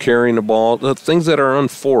 carrying the ball, the things that are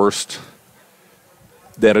unforced.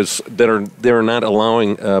 They're not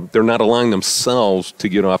allowing themselves to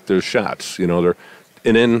get off their shots. Of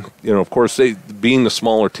course, being the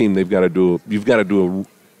smaller team, you've got to do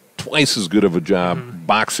twice as good of a job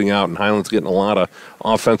boxing out, and Highland's getting a lot of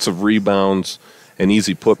offensive rebounds and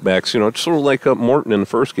easy putbacks. It's sort of like Morton in the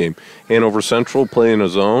first game. Hanover Central playing a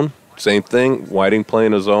zone, same thing. Whiting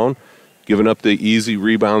playing a zone, giving up the easy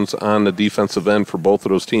rebounds on the defensive end for both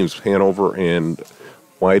of those teams, Hanover and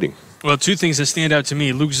Whiting. Well, two things that stand out to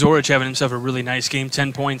me. Luke Zorich having himself a really nice game,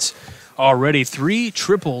 10 points already, 3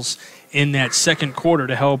 triples in that second quarter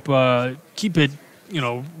to help keep it,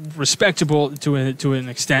 respectable to an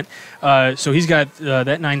extent. So he's got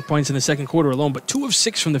that 9 points in the second quarter alone, but 2 of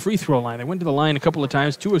 6 from the free throw line. They went to the line a couple of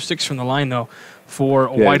times, 2 of 6 from the line, though, for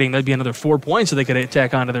Whiting. That'd be another 4 points that they could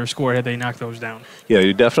attack onto their score had they knocked those down. Yeah,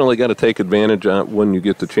 you definitely got to take advantage when you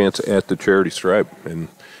get the chance at the charity stripe. And,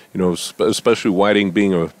 especially Whiting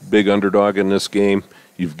being a big underdog in this game,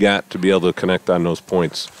 you've got to be able to connect on those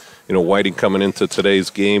points. Whiting coming into today's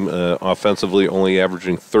game offensively only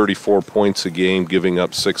averaging 34 points a game, giving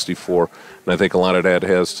up 64. And I think a lot of that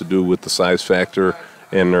has to do with the size factor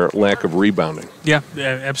and their lack of rebounding. Yeah,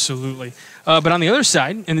 absolutely. But on the other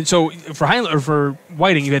side, and so for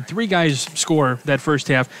Whiting, you had 3 guys score that first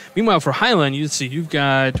half. Meanwhile, for Highland, you've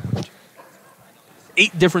got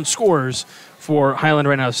 8 different scorers for Highland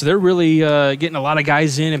right now. So they're really getting a lot of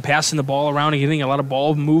guys in and passing the ball around and getting a lot of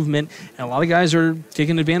ball movement. And a lot of guys are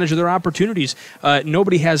taking advantage of their opportunities.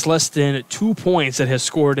 Nobody has less than 2 points that has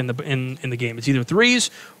scored in the game. It's either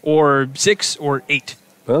 3s or 6 or 8.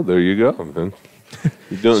 Well, there you go.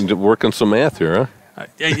 You're working some math here, huh?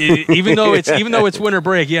 Even though it's winter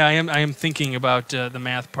break, I am thinking about the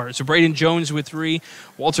math part. So Braden Jones with 3,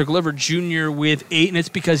 Walter Glover Jr. with 8, and it's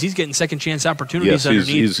because he's getting second chance opportunities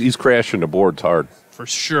underneath. He's crashing the boards hard. For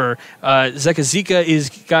sure. Zekazika is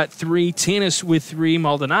got 3, Tanis with 3,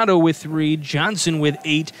 Maldonado with 3, Johnson with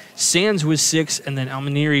 8, Sands with 6, and then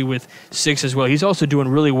Almaniri with 6 as well. He's also doing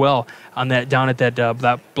really well on that down at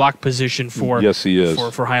that block position for yes, he is.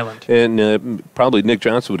 for Highland. And probably Nick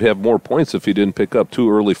Johnson would have more points if he didn't pick up 2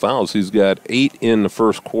 early fouls. He's got 8 in the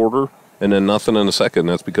first quarter and then nothing in the second.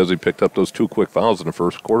 That's because he picked up those 2 quick fouls in the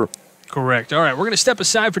first quarter. Correct. All right, we're going to step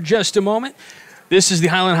aside for just a moment. This is the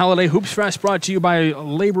Highland Holiday Hoopfest, brought to you by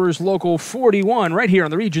Laborers Local 41, right here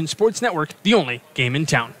on the Region Sports Network, the only game in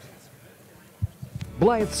town.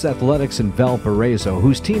 Blythe's Athletics in Valparaiso,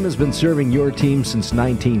 whose team has been serving your team since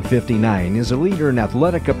 1959, is a leader in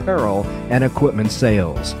athletic apparel and equipment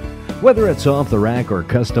sales. Whether it's off the rack or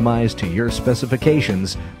customized to your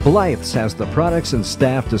specifications, Blythe's has the products and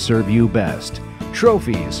staff to serve you best.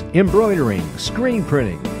 Trophies, embroidering, screen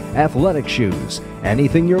printing, athletic shoes,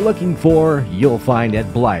 anything you're looking for, you'll find at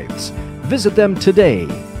Blythe's. Visit them today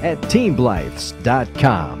at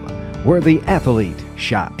teamblythes.com, where the athlete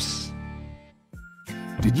shops.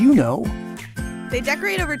 Did you know? They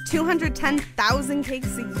decorate over 210,000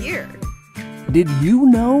 cakes a year. Did you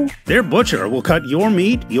know? Their butcher will cut your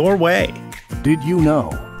meat your way. Did you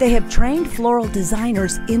know? They have trained floral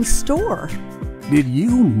designers in store. Did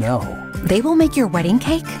you know? They will make your wedding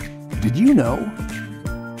cake. Did you know?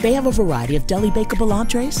 They have a variety of deli bakeable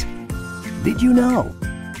entrees. Did you know?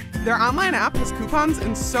 Their online app has coupons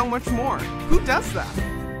and so much more. Who does that?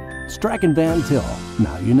 Strachan Van Til.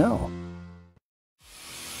 Now you know.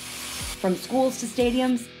 From schools to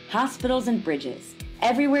stadiums, hospitals and bridges,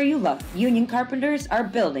 everywhere you look, union carpenters are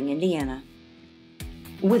building Indiana.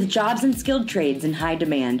 With jobs and skilled trades in high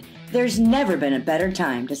demand, there's never been a better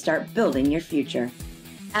time to start building your future.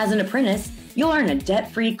 As an apprentice, you'll earn a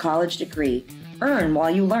debt-free college degree, earn while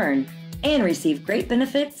you learn, and receive great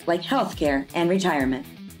benefits like healthcare and retirement.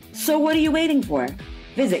 So what are you waiting for?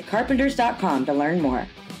 Visit carpenters.com to learn more.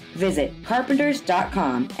 Visit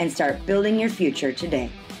carpenters.com and start building your future today.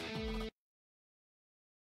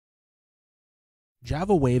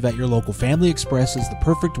 Java Wave at your local Family Express is the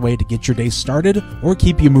perfect way to get your day started or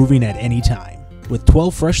keep you moving at any time. With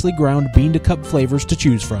 12 freshly ground bean-to-cup flavors to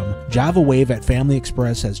choose from, Java Wave at Family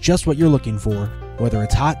Express has just what you're looking for, whether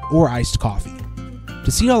it's hot or iced coffee.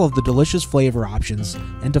 To see all of the delicious flavor options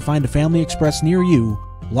and to find a Family Express near you,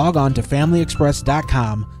 log on to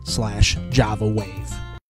familyexpress.com/JavaWave.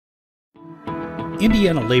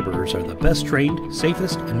 Indiana laborers are the best trained,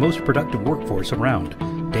 safest, and most productive workforce around.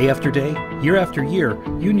 Day after day, year after year,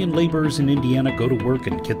 union laborers in Indiana go to work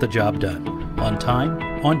and get the job done, on time,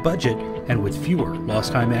 on budget, and with fewer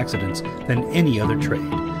lost time accidents than any other trade.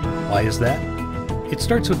 Why is that? It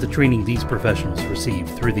starts with the training these professionals receive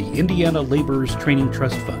through the Indiana Laborers Training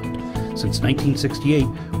Trust Fund. Since 1968,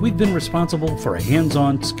 we've been responsible for a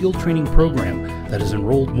hands-on skill training program that has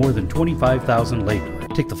enrolled more than 25,000 laborers.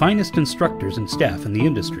 Take the finest instructors and staff in the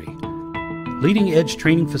industry. Leading-edge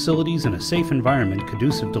training facilities in a safe environment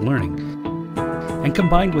conducive to learning, and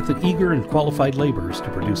combined with the eager and qualified laborers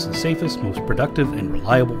to produce the safest, most productive, and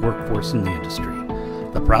reliable workforce in the industry.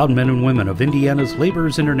 The proud men and women of Indiana's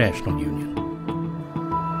Laborers International Union.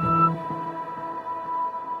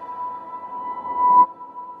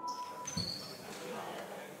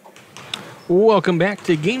 Welcome back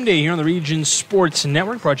to Game Day here on the Region Sports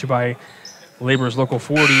Network, brought to you by Laborers Local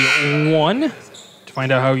 41. To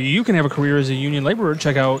find out how you can have a career as a union laborer,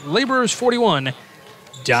 check out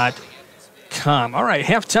laborers41.com. All right,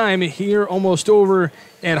 halftime here, almost over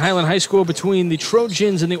at Highland High School between the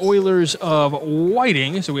Trojans and the Oilers of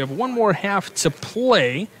Whiting. So we have one more half to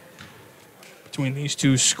play between these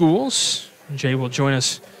two schools. Jay will join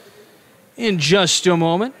us in just a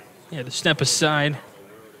moment. He had to step aside.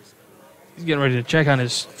 He's getting ready to check on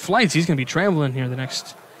his flights. He's going to be traveling here the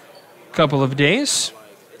next couple of days.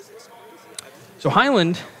 So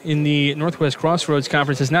Highland in the Northwest Crossroads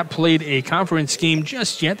Conference has not played a conference game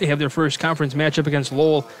just yet. They have their first conference matchup against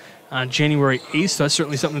Lowell on January 8th. So that's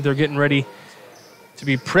certainly something that they're getting ready to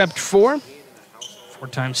be prepped for.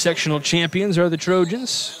 Four-time sectional champions are the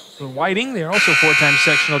Trojans. For Whiting, they are also four-time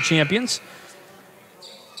sectional champions.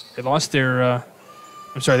 They lost their...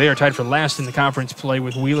 they are tied for last in the conference play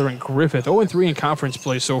with Wheeler and Griffith. 0-3 in conference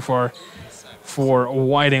play so far for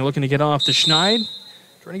Whiting. Looking to get off to Schneid.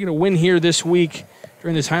 Trying to get a win here this week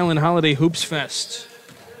during this Highland Holiday Hoopfest.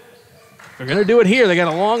 They're going to do it here. They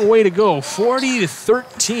got a long way to go.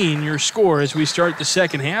 40-13 your score as we start the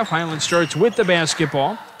second half. Highland starts with the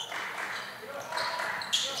basketball.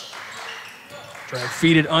 Try to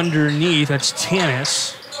feed it underneath. That's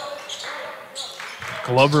Tanis.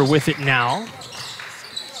 Glover with it now.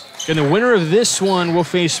 And the winner of this one will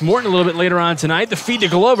face Morton a little bit later on tonight. The feed to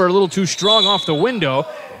Glover, a little too strong off the window.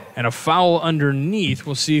 And a foul underneath.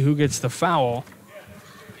 We'll see who gets the foul.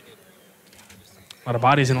 A lot of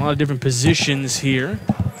bodies in a lot of different positions here.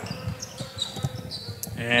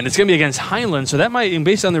 And it's going to be against Highland. So that might,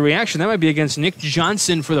 based on the reaction, that might be against Nick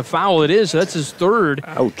Johnson for the foul. It is. So that's his third.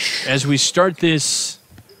 Ouch. As we start this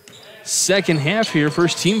second half here.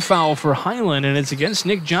 First team foul for Highland. And it's against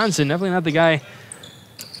Nick Johnson. Definitely not the guy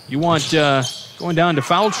you want going down to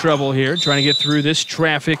foul trouble here. Trying to get through this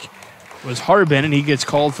traffic was Harbin, and he gets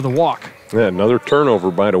called for the walk. Yeah, another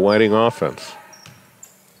turnover by the Whiting offense.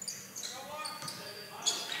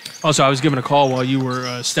 Also, I was given a call while you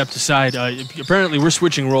were stepped aside. Apparently, we're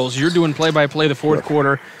switching roles. You're doing play-by-play the fourth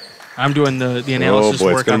quarter. I'm doing the analysis work. Oh,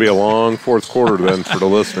 boy, work. it's going to be a long fourth quarter then for the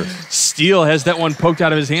listeners. Steele has that one poked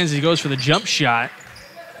out of his hands as he goes for the jump shot.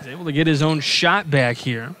 He's able to get his own shot back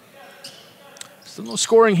here. Still no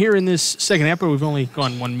scoring here in this second half, but we've only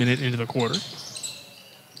gone 1 minute into the quarter.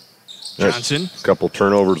 Johnson. A couple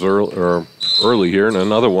turnovers early here, and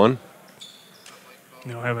another one.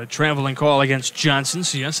 You know, have a traveling call against Johnson,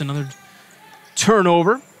 so yes, another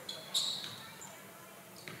turnover.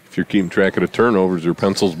 If you're keeping track of the turnovers, your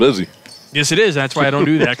pencil's busy. Yes, it is. That's why I don't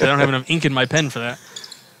do that, because I don't have enough ink in my pen for that.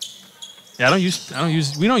 Yeah, we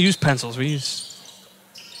don't use pencils. We use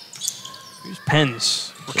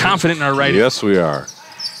pens. We're confident in our writing. Yes, we are.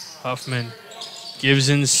 Huffman gives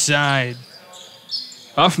inside.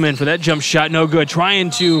 Huffman for that jump shot, no good. Trying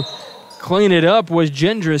to clean it up was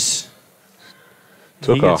Gendris.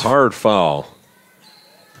 Took a hard foul.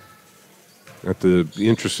 Be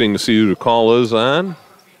interesting to see who the call is on.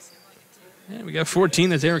 Yeah, we got 14.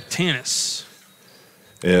 That's Eric Tanis.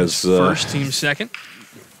 As first, team second.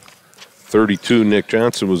 32, Nick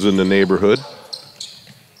Johnson was in the neighborhood.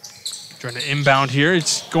 Trying to inbound here.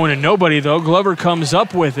 It's going to nobody, though. Glover comes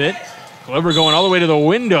up with it. Glover going all the way to the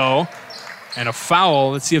window. And a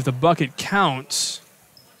foul. Let's see if the bucket counts.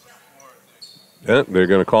 Yeah, they're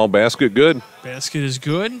going to call basket good. Basket is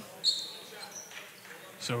good.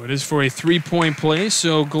 So it is for a three-point play.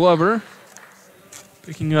 So Glover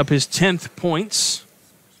picking up his 10th points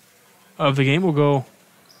of the game. We'll go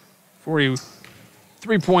for a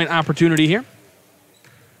three-point opportunity here.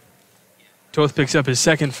 Toth picks up his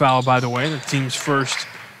second foul, by the way. The team's first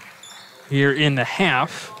here in the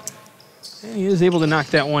half. And he is able to knock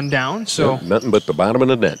that one down. So nothing but the bottom of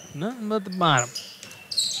the net. Nothing but the bottom.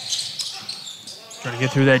 Trying to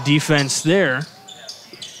get through that defense there.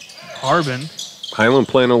 Harbin. Highland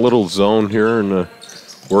playing a little zone here and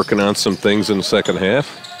working on some things in the second half.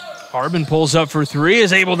 Harbin pulls up for three,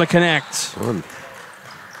 is able to connect. Oh,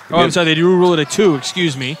 I'm sorry, they do rule it a 2,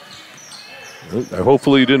 excuse me.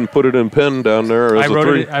 Hopefully you didn't put it in pen down there as a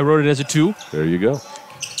 3. I wrote it as a 2. There you go.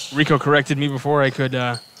 Rico corrected me before I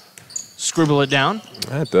could scribble it down.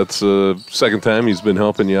 That's the second time he's been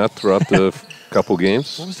helping you out throughout the couple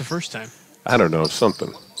games. What was the first time? I don't know,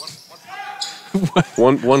 something.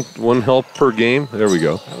 one help per game. There we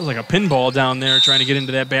go. That was like a pinball down there trying to get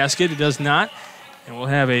into that basket. It does not. And we'll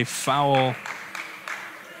have a foul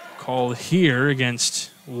called here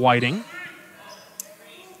against Whiting.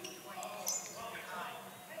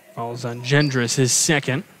 Fouls on Gendris, his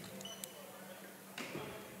second.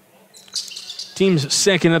 Team's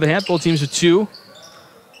second of the half. Both teams with 2.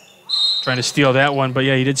 trying to steal that one. But,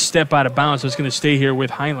 yeah, he did step out of bounds, so it's going to stay here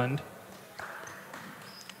with Highland.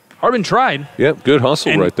 Harbin tried. Yep, good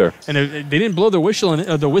hustle right there. And they didn't blow the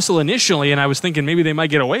whistle initially, and I was thinking maybe they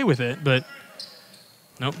might get away with it. But,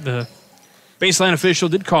 nope, the baseline official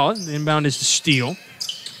did call it. The inbound is to steal.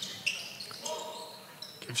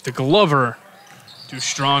 Gives to Glover. Too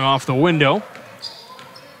strong off the window.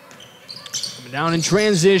 Coming down in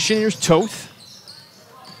transition. Here's Toth.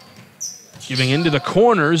 Giving into the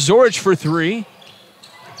corner. Zorich for three.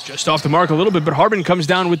 Just off the mark a little bit, but Harbin comes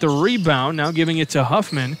down with the rebound. Now giving it to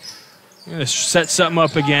Huffman. Going to set something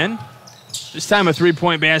up again. This time a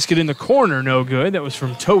three-point basket in the corner. No good. That was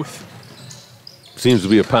from Toth. Seems to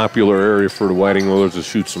be a popular area for the Whiting Oilers to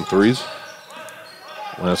shoot some threes.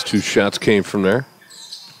 Last two shots came from there.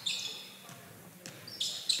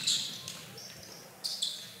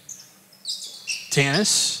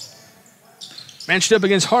 Tanis matched up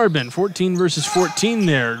against Harbin. 14 versus 14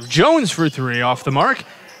 there. Jones for three off the mark.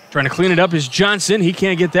 Trying to clean it up is Johnson. He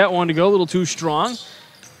can't get that one to go. A little too strong.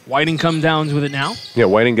 Whiting comes down with it now. Yeah,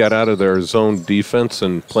 Whiting got out of their zone defense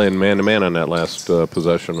and playing man-to-man on that last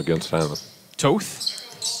possession against Highland. Toth.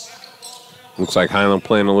 Looks like Highland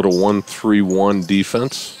playing a little 1-3-1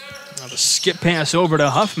 defense. Now the skip pass over to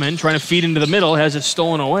Huffman. Trying to feed into the middle. Has it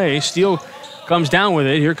stolen away. Steele comes down with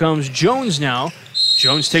it. Here comes Jones now.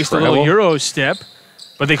 Jones takes the little Euro step,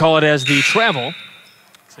 but they call it as the travel.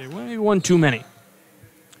 Say, well, maybe one too many.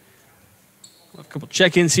 A couple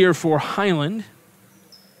check-ins here for Highland.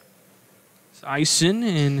 It's Ison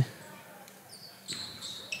and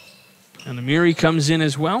the Miri comes in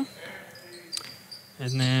as well.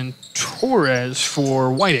 And then Torres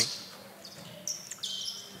for Whiting.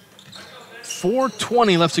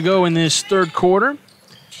 4:20 left to go in this third quarter.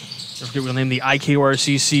 Don't forget we'll name the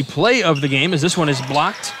IKRCC play of the game as this one is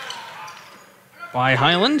blocked by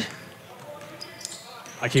Highland.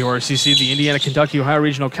 IKRCC, the Indiana-Kentucky Ohio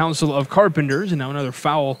Regional Council of Carpenters. And now another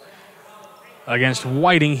foul against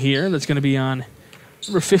Whiting here. That's going to be on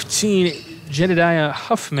number 15, Jedediah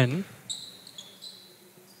Huffman.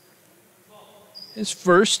 His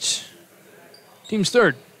first, team's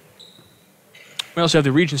third. We also have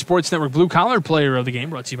the Region Sports Network Blue Collar Player of the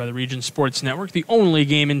Game, brought to you by the Region Sports Network, the only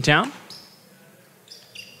game in town.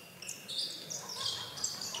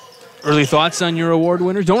 Early thoughts on your award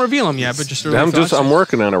winners? Don't reveal them yet, but just early thoughts. I'm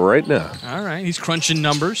working on it right now. All right, he's crunching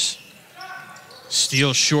numbers.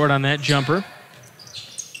 Steele short on that jumper.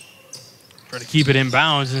 Try to keep it in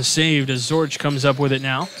bounds and saved as Zorch comes up with it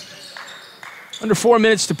now. Under 4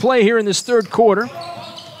 minutes to play here in this third quarter.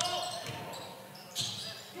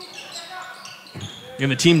 And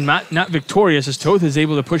the team not victorious as Toth is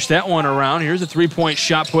able to push that one around. Here's a three-point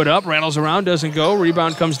shot put up. Rattles around, doesn't go.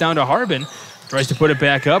 Rebound comes down to Harbin. Tries to put it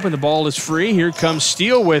back up, and the ball is free. Here comes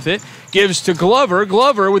Steele with it. Gives to Glover.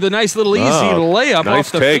 Glover with a nice little easy layup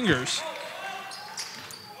off the fingers.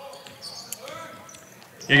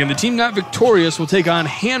 Again, the team not victorious will take on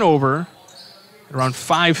Hanover at around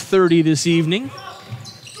 5:30 this evening.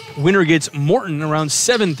 Winner gets Morton around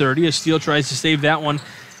 7:30 as Steele tries to save that one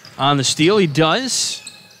on the steal. He does.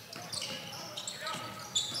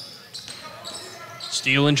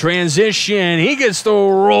 Steele in transition. He gets the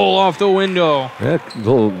roll off the window. Yeah,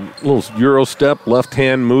 little Euro step,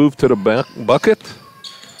 left-hand move to the bucket.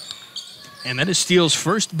 And that is Steele's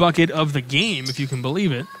first bucket of the game, if you can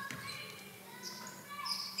believe it.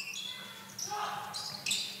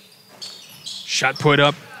 Shot put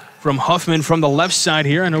up from Huffman from the left side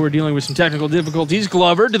here. I know we're dealing with some technical difficulties.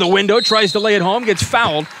 Glover to the window, tries to lay it home, gets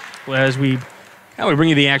fouled. As we bring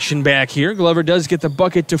you the action back here. Glover does get the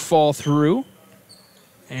bucket to fall through.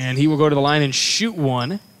 And he will go to the line and shoot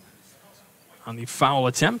one on the foul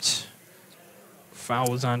attempt. Foul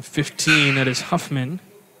was on 15. That is Huffman.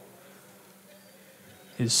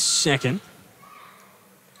 His second.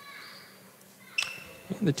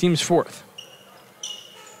 And the team's fourth.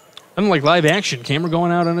 Unlike live action, camera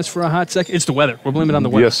going out on us for a hot second. It's the weather. We'll blame it on the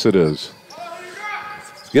weather. Yes, it is.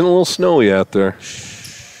 It's getting a little snowy out there.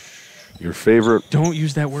 Your favorite. Don't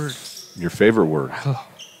use that word. Your favorite word. Oh.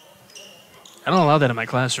 I don't allow that in my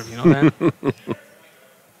classroom. You know that?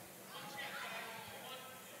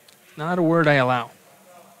 Not a word I allow.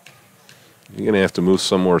 You're going to have to move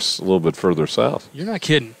somewhere a little bit further south. You're not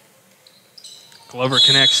kidding. Glover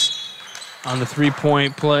connects on the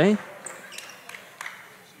three-point play.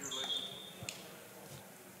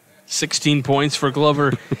 16 points for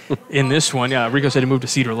Glover in this one. Yeah, Rico said he moved to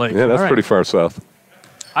Cedar Lake. Yeah, that's pretty far south.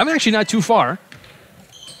 I'm actually not too far.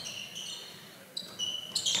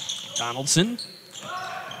 Donaldson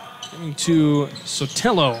going to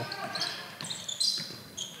Sotelo.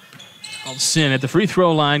 Donaldson at the free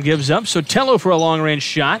throw line gives up. Sotelo for a long-range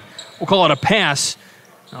shot. We'll call it a pass.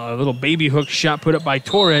 A little baby hook shot put up by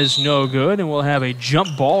Torres, no good, and we'll have a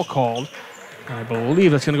jump ball called. And I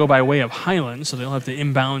believe that's going to go by way of Highland, so they'll have to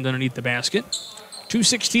inbound underneath the basket.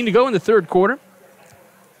 2:16 to go in the third quarter.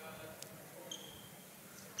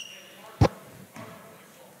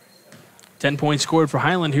 $10 scored for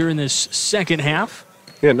Highland here in this second half.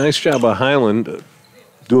 Yeah, nice job by Highland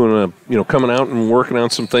doing coming out and working on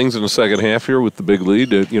some things in the second half here with the big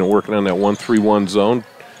lead. Working on that 1-3-1 zone.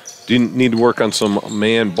 Didn't need to work on some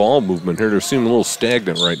man ball movement here. They're seeming a little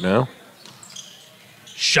stagnant right now.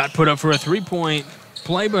 Shot put up for a three-point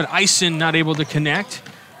play, but Eisen not able to connect.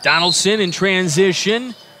 Donaldson in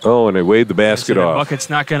transition. Oh, and they weighed the basket off. The bucket's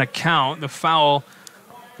not going to count. The foul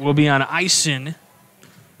will be on Eisen.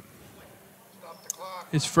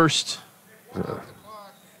 His first.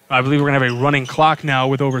 I believe we're going to have a running clock now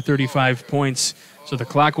with over 35 points. So the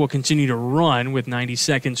clock will continue to run with 90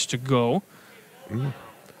 seconds to go.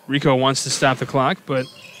 Rico wants to stop the clock, but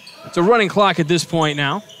it's a running clock at this point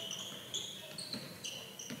now.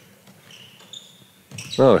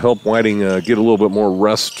 Well, help Whiting get a little bit more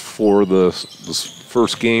rest for this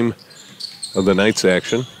first game of the night's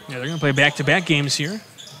action. Yeah, they're going to play back-to-back games here.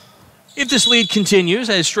 If this lead continues,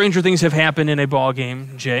 as stranger things have happened in a ball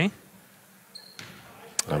game, Jay.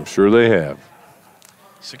 I'm sure they have.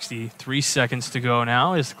 63 seconds to go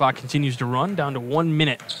now as the clock continues to run, down to 1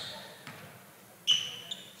 minute.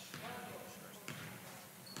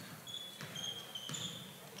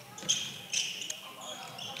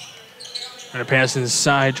 Trying to pass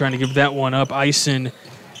inside, trying to give that one up. Eisen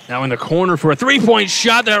now in the corner for a three-point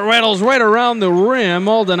shot that rattles right around the rim.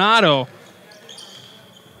 Maldonado.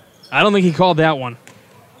 I don't think he called that one.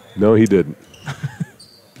 No, he didn't.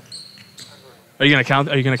 Are you gonna count?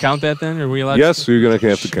 Are you gonna count that then? Or are we allowed? Yes, you're gonna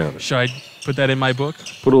have to count it. Should I put that in my book?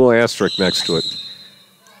 Put a little asterisk next to it.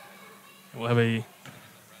 We'll have a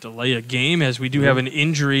delay a game as we do have an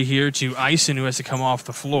injury here to Eisen, who has to come off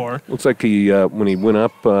the floor. Looks like he when he went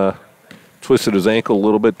up, twisted his ankle a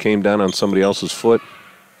little bit, came down on somebody else's foot.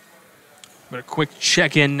 But a quick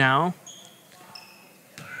check-in now.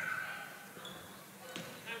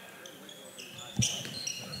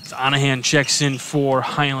 Onahan checks in for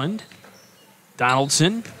Highland.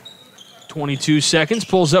 Donaldson, 22 seconds,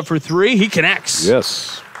 pulls up for three. He connects.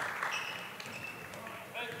 Yes.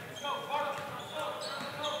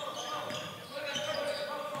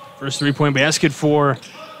 First three-point basket for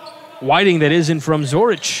Whiting that isn't from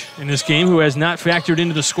Zorich in this game, who has not factored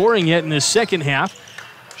into the scoring yet in this second half.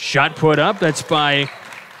 Shot put up. That's by,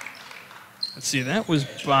 let's see, that was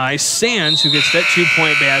by Sands, who gets that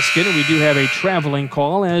two-point basket. And we do have a traveling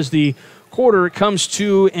call as the quarter comes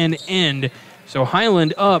to an end. So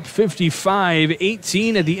Highland up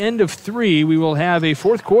 55-18 at the end of three. We will have a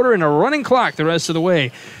fourth quarter and a running clock the rest of the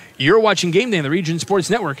way. You're watching Game Day on the Region Sports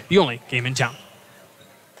Network, the only game in town.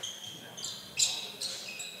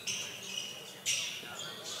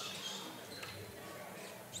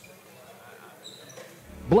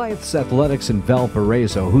 Blythe's Athletics in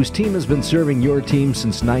Valparaiso, whose team has been serving your team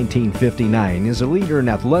since 1959, is a leader in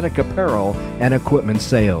athletic apparel and equipment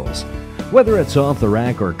sales. Whether it's off the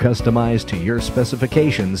rack or customized to your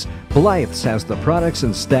specifications, Blythe's has the products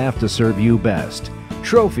and staff to serve you best.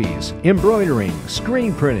 Trophies, embroidering,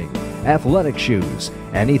 screen printing, athletic shoes,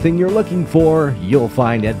 anything you're looking for, you'll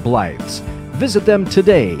find at Blythe's. Visit them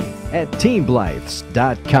today at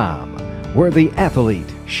teamblythes.com, where the athlete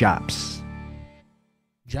shops.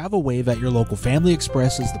 Java Wave at your local Family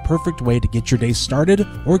Express is the perfect way to get your day started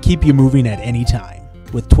or keep you moving at any time.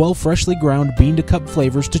 With 12 freshly ground bean-to-cup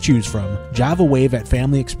flavors to choose from, Java Wave at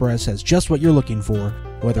Family Express has just what you're looking for,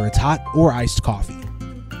 whether it's hot or iced coffee.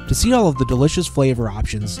 To see all of the delicious flavor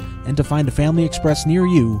options and to find a Family Express near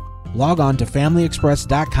you, log on to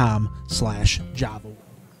familyexpress.com/Java.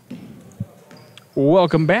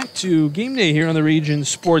 Welcome back to Game Day here on the Region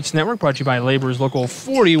Sports Network, brought to you by Labor's Local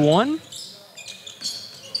 41.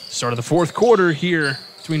 Start of the fourth quarter here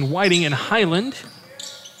between Whiting and Highland.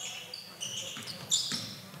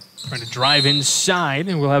 Trying to drive inside,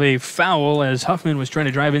 and we'll have a foul as Huffman was trying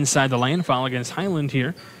to drive inside the lane. Foul against Highland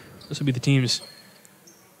here. This will be the team's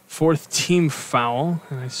fourth team foul.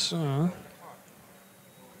 And I saw,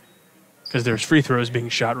 because there's free throws being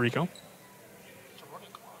shot, Rico.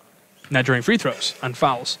 Not during free throws, on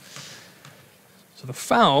fouls. So the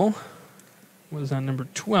foul was on number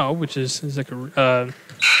 12, which is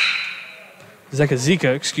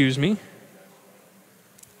Zekazika, excuse me.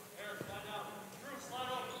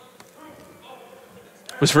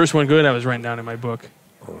 Was first one good? I was writing down in my book.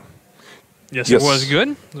 Yes, it was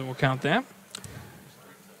good. So we'll count that.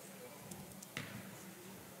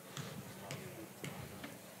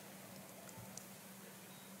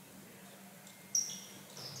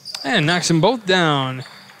 And knocks them both down.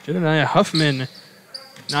 Jedediah Huffman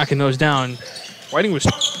knocking those down. Whiting was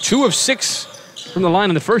 2 of 6 from the line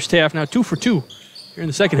in the first half. Now 2 for 2 here in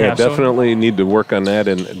the second half. Definitely need to work on that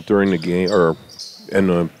during the game or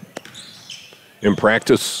in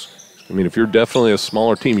practice. I mean, if you're definitely a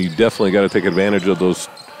smaller team, you definitely got to take advantage of those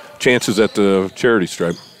chances at the charity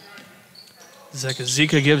stripe.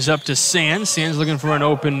 Zekazika gives up to Sands. Sands looking for an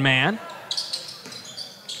open man.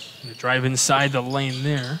 Drive inside the lane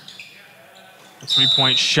there. A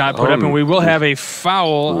 3-point shot put up, and we will have a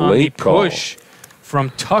foul on the push from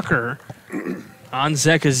Tucker on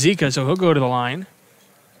Zekazika, so he'll go to the line.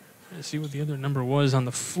 Let's see what the other number was on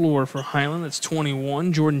the floor for Highland. That's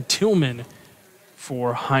 21, Jordan Tillman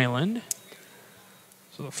for Highland.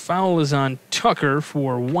 So the foul is on Tucker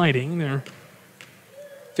for Whiting, their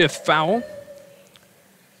 5th foul.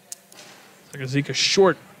 Zekazika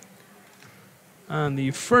short on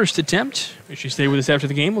the first attempt. Make sure you stay with us after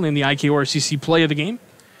the game. We'll name the IKORCC play of the game.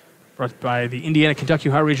 Brought by the Indiana-Kentucky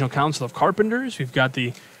Ohio Regional Council of Carpenters. We've got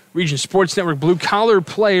the Region Sports Network Blue Collar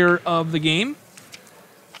player of the game.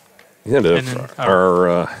 Yeah,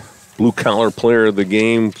 our blue collar player of the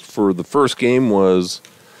game for the first game was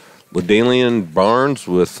LaDalian Barnes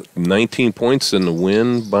with 19 points in the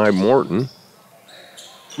win by Morton.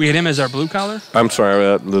 We had him as our blue collar? I'm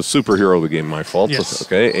sorry, the superhero of the game, my fault. Yes.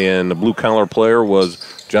 Okay, and the blue collar player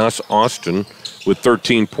was Josh Austin with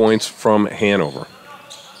 13 points from Hanover.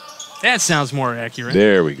 That sounds more accurate.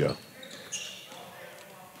 There we go.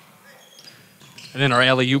 And then our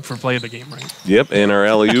alley-oop for play of the game, right? Yep, and our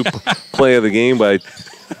alley-oop play of the game by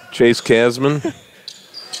Chase Kasman.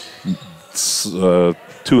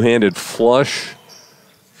 Two-handed flush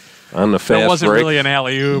on the fast break. That wasn't really an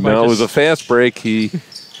alley-oop. No, it was a fast break.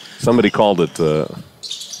 Somebody called it. I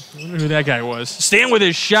wonder who that guy was. Staying with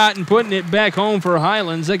his shot and putting it back home for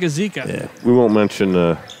Highland, Zekazika. Yeah, we won't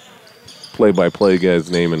mention play-by-play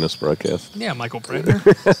guy's name in this broadcast. Yeah, Michael Prater.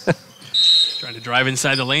 Trying to drive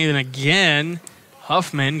inside the lane, and again,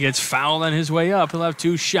 Huffman gets fouled on his way up. He'll have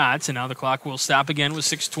 2 shots, and now the clock will stop again with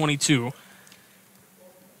 6:22.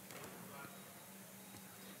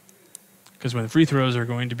 Because when the free throws are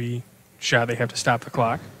going to be shot, they have to stop the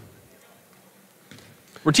clock.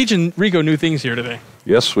 We're teaching Rico new things here today.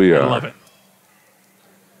 Yes, we are. I love it.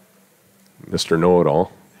 Mr.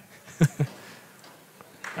 Know-It-All.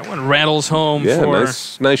 That one rattles home yeah,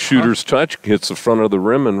 for... nice shooter's touch. Hits the front of the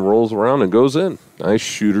rim and rolls around and goes in. Nice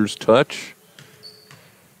shooter's touch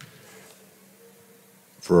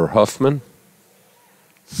for Huffman.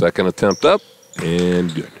 Second attempt up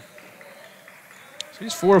and good. So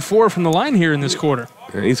he's 4 of 4 from the line here in this quarter.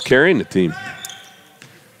 And he's carrying the team.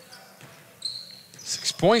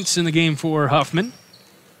 6 points in the game for Huffman.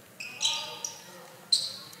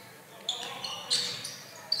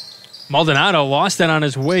 Maldonado lost that on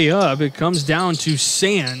his way up. It comes down to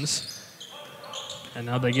Sands. And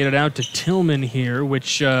now they get it out to Tillman here,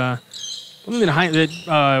 which something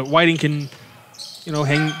that Whiting can,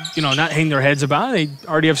 not hang their heads about. They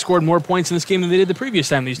already have scored more points in this game than they did the previous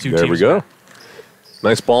time these two teams. There we go.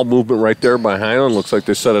 Nice ball movement right there by Highland. Looks like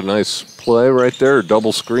they set a nice play right there.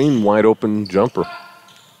 Double screen, wide open jumper.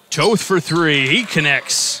 Toth for 3. He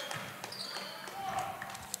connects.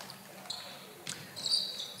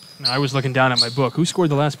 Now, I was looking down at my book. Who scored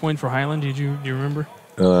the last point for Highland? Do you remember?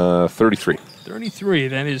 33. 33.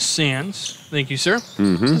 That is Sands. Thank you, sir.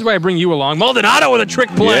 Mm-hmm. This is why I bring you along. Maldonado with a trick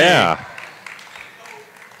play. Yeah.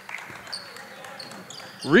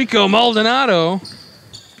 Rico Maldonado.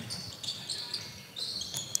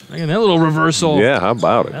 Look at that little reversal. Yeah, how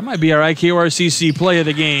about it? That might be our IKORCC play of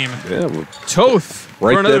the game. Yeah. Well, Toth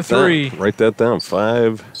for another 3. Write that down.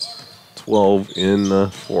 5-12 in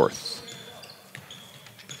the fourth.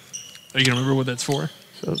 Are you going to remember what that's for?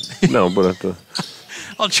 No, but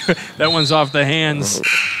I'll try. That one's off the hands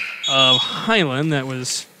of Highland. That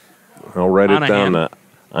was I'll write it down. The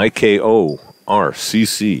IKORCC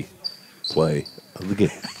play of the game.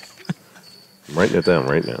 I'm writing it down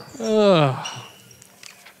right now.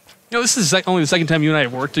 This is only the second time you and I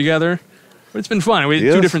have worked together, but it's been fun. We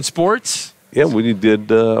did 2 different sports. Yeah, we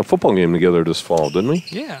did a football game together this fall, didn't we?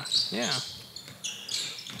 Yeah.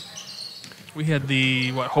 We had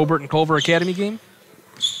the, Hobart and Culver Academy game?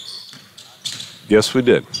 Yes, we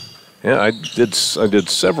did. Yeah, I did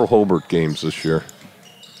several Hobart games this year.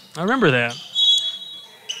 I remember that.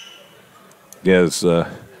 Yeah, as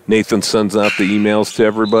Nathan sends out the emails to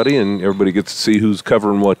everybody, and everybody gets to see who's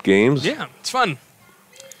covering what games. Yeah, it's fun.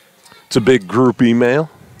 It's a big group email.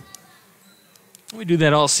 We do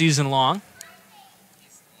that all season long.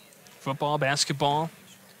 Football, basketball,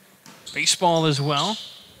 baseball as well.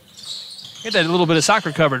 Get that little bit of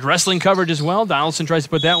soccer coverage. Wrestling coverage as well. Donaldson tries to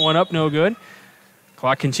put that one up. No good.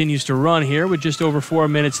 Clock continues to run here with just over 4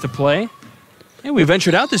 minutes to play. And we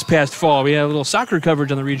ventured out this past fall. We had a little soccer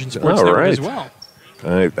coverage on the Region Sports Network as well.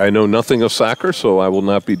 I know nothing of soccer, so I will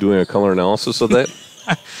not be doing a color analysis of that.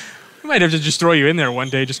 We might have to just throw you in there one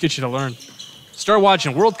day, just get you to learn. Start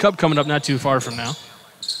watching. World Cup coming up not too far from now.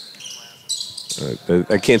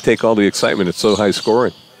 I can't take all the excitement. It's so high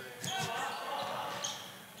scoring.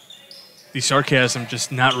 The sarcasm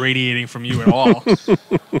just not radiating from you at all.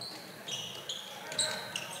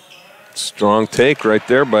 Strong take right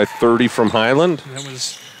there by 30 from Highland. That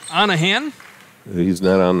was Anahan. He's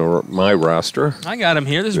not on my roster. I got him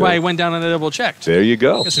here. This is why I went down and I double checked. There you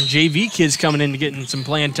go. Got some JV kids coming in to getting some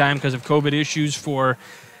playing time because of COVID issues for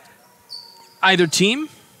either team.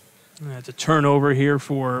 That's a turnover here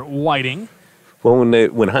for Whiting. Well,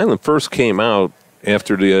 when Highland first came out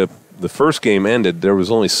after the first game ended, there was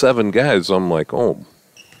only 7 guys. I'm like, oh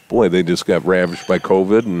boy, they just got ravaged by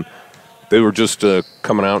COVID, and they were just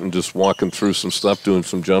coming out and just walking through some stuff, doing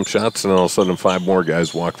some jump shots, and all of a sudden 5 more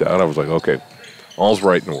guys walked out. I was like, okay, all's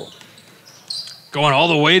right in the world. Going all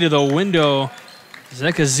the way to the window,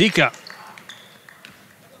 Zeka Zika.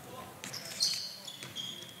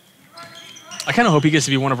 I kind of hope he gets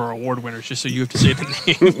to be one of our award winners, just so you have to say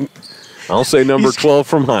the name. I'll say number 12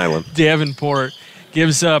 from Highland. Davenport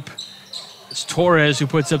gives up. It's Torres who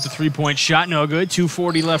puts up the 3-point shot. No good.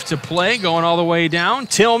 2:40 left to play. Going all the way down.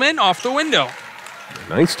 Tillman off the window.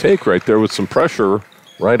 Nice take right there with some pressure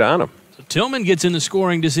right on him. So Tillman gets in the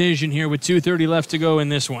scoring decision here with 2:30 left to go in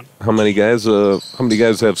this one. How many guys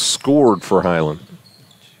have scored for Highland?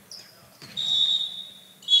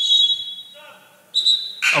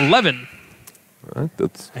 11. Right,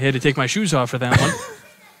 I had to take my shoes off for that one.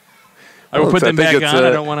 I will put them back on. I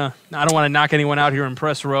don't want to knock anyone out here in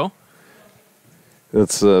press row.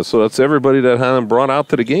 So that's everybody that Highland brought out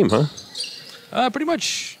to the game, huh? Pretty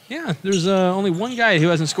much, yeah. There's only one guy who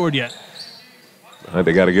hasn't scored yet.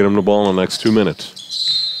 They got to get him the ball in the next 2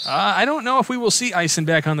 minutes. I don't know if we will see Eisen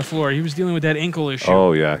back on the floor. He was dealing with that ankle issue.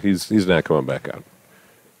 Oh, yeah. He's not coming back out.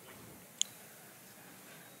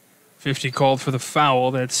 50 called for the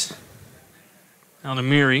foul. That's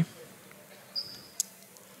Alnamiri.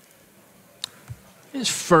 His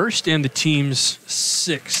first and the team's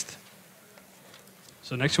 6th.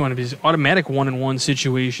 So next one of his automatic 1-and-1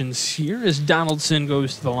 situations here as Donaldson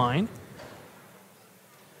goes to the line.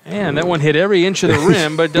 And that one hit every inch of the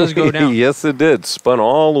rim, but does go down. Yes, it did. Spun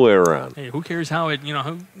all the way around. Hey, who cares how it,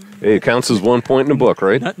 Hey, it counts as 1 point in the book,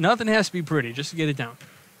 right? Nothing has to be pretty, just to get it down.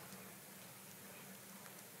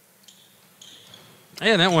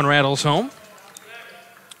 And that one rattles home.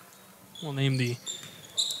 We'll name the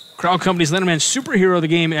Crowell Company's Letterman Superhero of the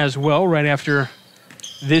game as well right after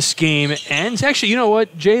this game ends. Actually, you know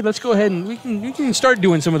what, Jay? Let's go ahead and we can start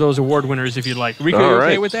doing some of those award winners if you'd like. Rico, you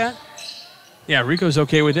okay with that? Yeah, Rico's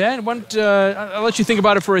okay with that. I'll let you think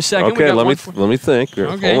about it for a second. Okay, let me think.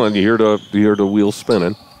 Okay. Hold on, you hear the wheels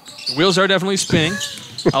spinning. The wheels are definitely spinning.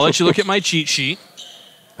 I'll let you look at my cheat sheet.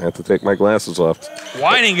 I have to take my glasses off.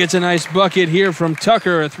 Whiting gets a nice bucket here from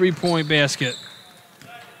Tucker, a 3-point basket.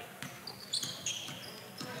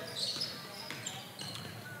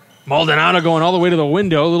 Maldonado going all the way to the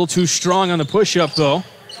window. A little too strong on the push-up, though.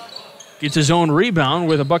 Gets his own rebound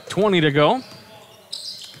with $1:20 to go.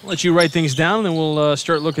 I'll let you write things down, and then we'll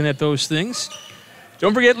start looking at those things.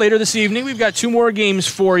 Don't forget, later this evening, we've got 2 more games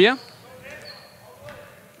for you.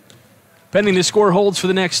 Pending the score holds for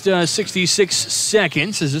the next 66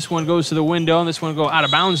 seconds as this one goes to the window, and this one will go out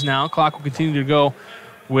of bounds now. Clock will continue to go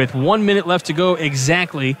with 1 minute left to go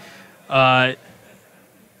exactly.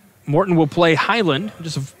 Morton will play Highland,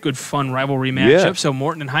 just a good, fun rivalry matchup. Yeah. So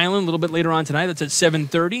Morton and Highland a little bit later on tonight. That's at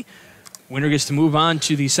 7:30. Winner gets to move on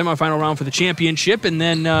to the semifinal round for the championship. And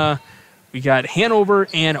then we got Hanover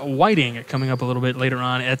and Whiting coming up a little bit later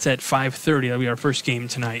on. That's at 5:30. That'll be our first game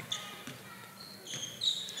tonight.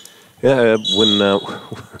 Yeah,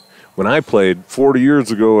 when I played 40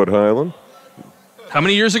 years ago at Highland. How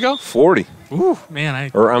many years ago? 40. Ooh,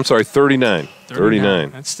 man. I'm sorry, 39.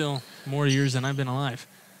 39. That's still more years than I've been alive.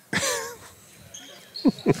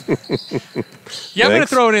 Yeah, I'm going to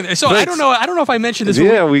throw it in there. So Thanks. I don't know if I mentioned this.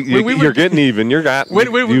 Yeah, you're getting even.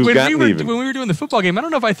 When we were doing the football game, I don't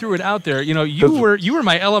know if I threw it out there. You were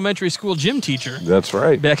my elementary school gym teacher. That's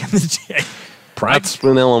right. Back in the day.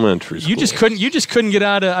 Protsman Elementary School. You just couldn't get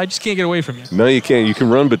out of. I just can't get away from you. No, you can't. You can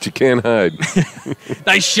run, but you can't hide.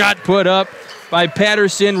 Nice shot put up by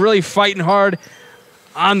Patterson. Really fighting hard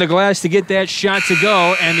on the glass to get that shot to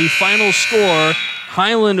go. And the final score,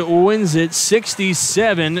 Highland wins it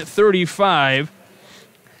 67-35.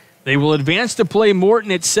 They will advance to play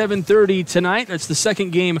Morton at 7:30 tonight. That's the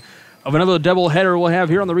second game of another doubleheader we'll have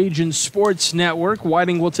here on the Region Sports Network.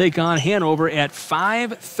 Whiting will take on Hanover at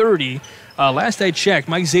 5:30. Last I checked,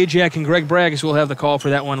 Mike Zajac and Greg Braggs will have the call for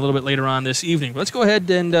that one a little bit later on this evening. But let's go ahead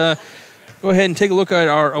and take a look at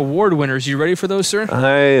our award winners. You ready for those, sir?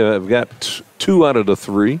 I've got 2 out of the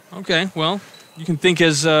 3. Okay, well, you can think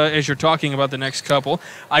as you're talking about the next couple.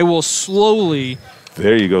 I will slowly...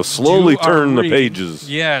 There you go. Slowly turn the pages.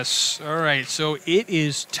 Yes. All right, so it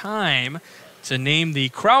is time to name the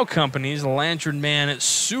Crow Companies Lantern Man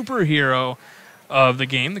Superhero of the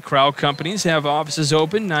game. The Crow Companies have offices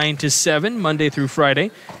open 9 to 7, Monday through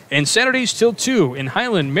Friday, and Saturdays till 2 in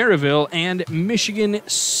Highland, Maryville, and Michigan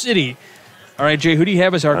City. All right, Jay, who do you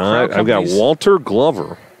have as our Crow Companies? I've got Walter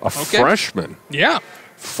Glover, a freshman. Yeah.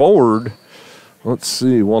 Forward. Let's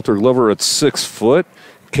see, Walter Glover at 6 foot.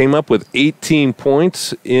 Came up with 18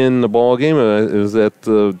 points in the ball game. Is that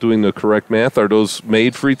doing the correct math? Are those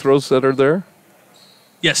made free throws that are there?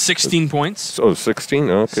 Yes, 16 points. Oh, 16?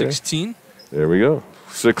 Okay. 16. There we go.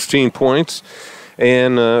 16 points.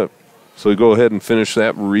 And so we go ahead and finish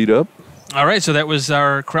that read up. All right, so that was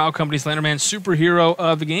our Crow Companies Lanterman Superhero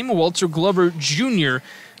of the game. Walter Glover Jr.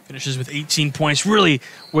 finishes with 18 points. Really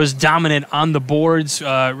was dominant on the boards,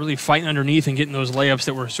 really fighting underneath and getting those layups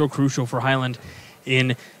that were so crucial for Highland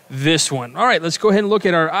in this one. All right, let's go ahead and look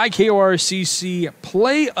at our IKORCC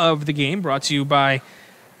play of the game, brought to you by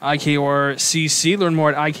IKORCC. Learn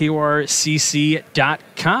more at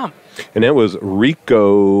IKORCC.com. And that was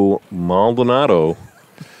Rico Maldonado.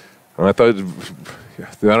 I thought I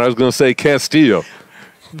was going to say Castillo,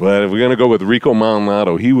 but we're going to go with Rico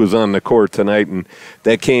Maldonado. He was on the court tonight, and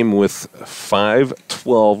that came with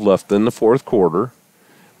 5:12 left in the fourth quarter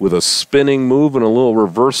with a spinning move and a little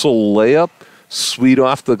reversal layup. Sweet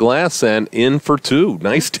off the glass and in for 2.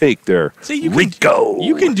 Nice take there. See, Rico.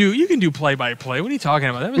 You can do play-by-play. What are you talking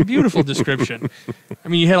about? That was a beautiful description. I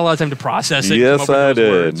mean, you had a lot of time to process it. Yes, I did.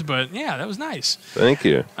 Words, but yeah, that was nice. Thank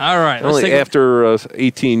you. All right. Only after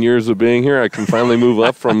 18 years of being here, I can finally move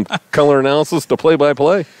up from color analysis to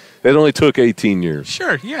play-by-play. It only took 18 years.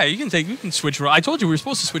 Sure. Yeah, you can switch roles. I told you we were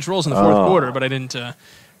supposed to switch roles in the fourth quarter, but I didn't.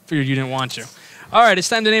 Figured you didn't want to. All right, it's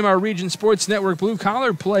time to name our Region Sports Network Blue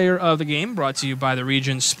Collar Player of the Game, brought to you by the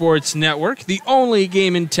Region Sports Network, the only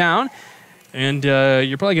game in town. And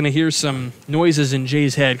you're probably going to hear some noises in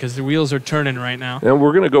Jay's head because the wheels are turning right now. And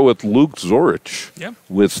we're going to go with Luke Zorich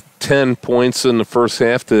with 10 points in the first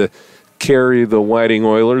half to carry the Whiting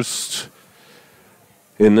Oilers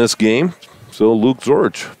in this game. So Luke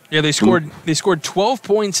Zorich. Yeah, they scored 12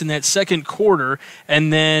 points in that second quarter,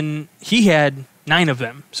 and then he had 9 of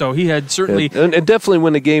them. So he had certainly... And definitely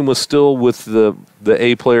when the game was still with the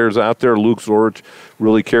A players out there, Luke Zorich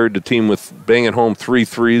really carried the team with banging home 3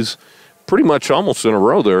 threes pretty much almost in a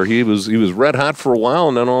row there. He was red hot for a while,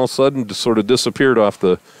 and then all of a sudden just sort of disappeared off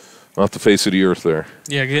the face of the earth there.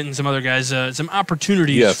 Yeah, getting some other guys some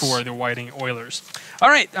opportunities for the Whiting Oilers. All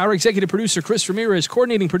right, our executive producer, Chris Ramirez,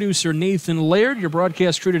 coordinating producer, Nathan Laird, your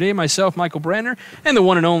broadcast crew today, myself, Michael Brandner, and the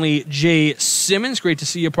one and only Jay Simmons. Great to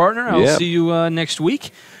see you, partner. I'll see you next week.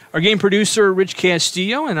 Our game producer, Rich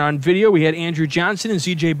Castillo, and on video, we had Andrew Johnson and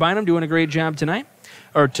CJ Bynum doing a great job tonight.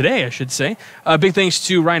 Or today, I should say. Big thanks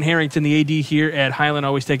to Ryan Harrington, the AD here at Highland,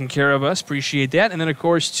 always taking care of us. Appreciate that. And then, of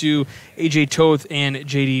course, to AJ Toth and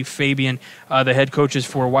JD Fabian, the head coaches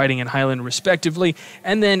for Whiting and Highland, respectively.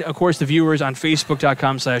 And then, of course, the viewers on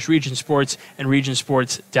Facebook.com/RegionSports and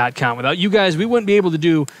RegionSports.com. Without you guys, we wouldn't be able to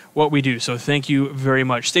do what we do. So thank you very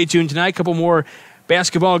much. Stay tuned tonight. A couple more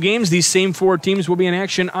basketball games. These same 4 teams will be in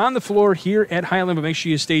action on the floor here at Highland, but make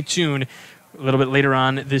sure you stay tuned a little bit later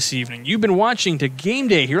on this evening. You've been watching to Game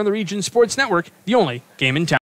Day here on the Region Sports Network, the only game in town.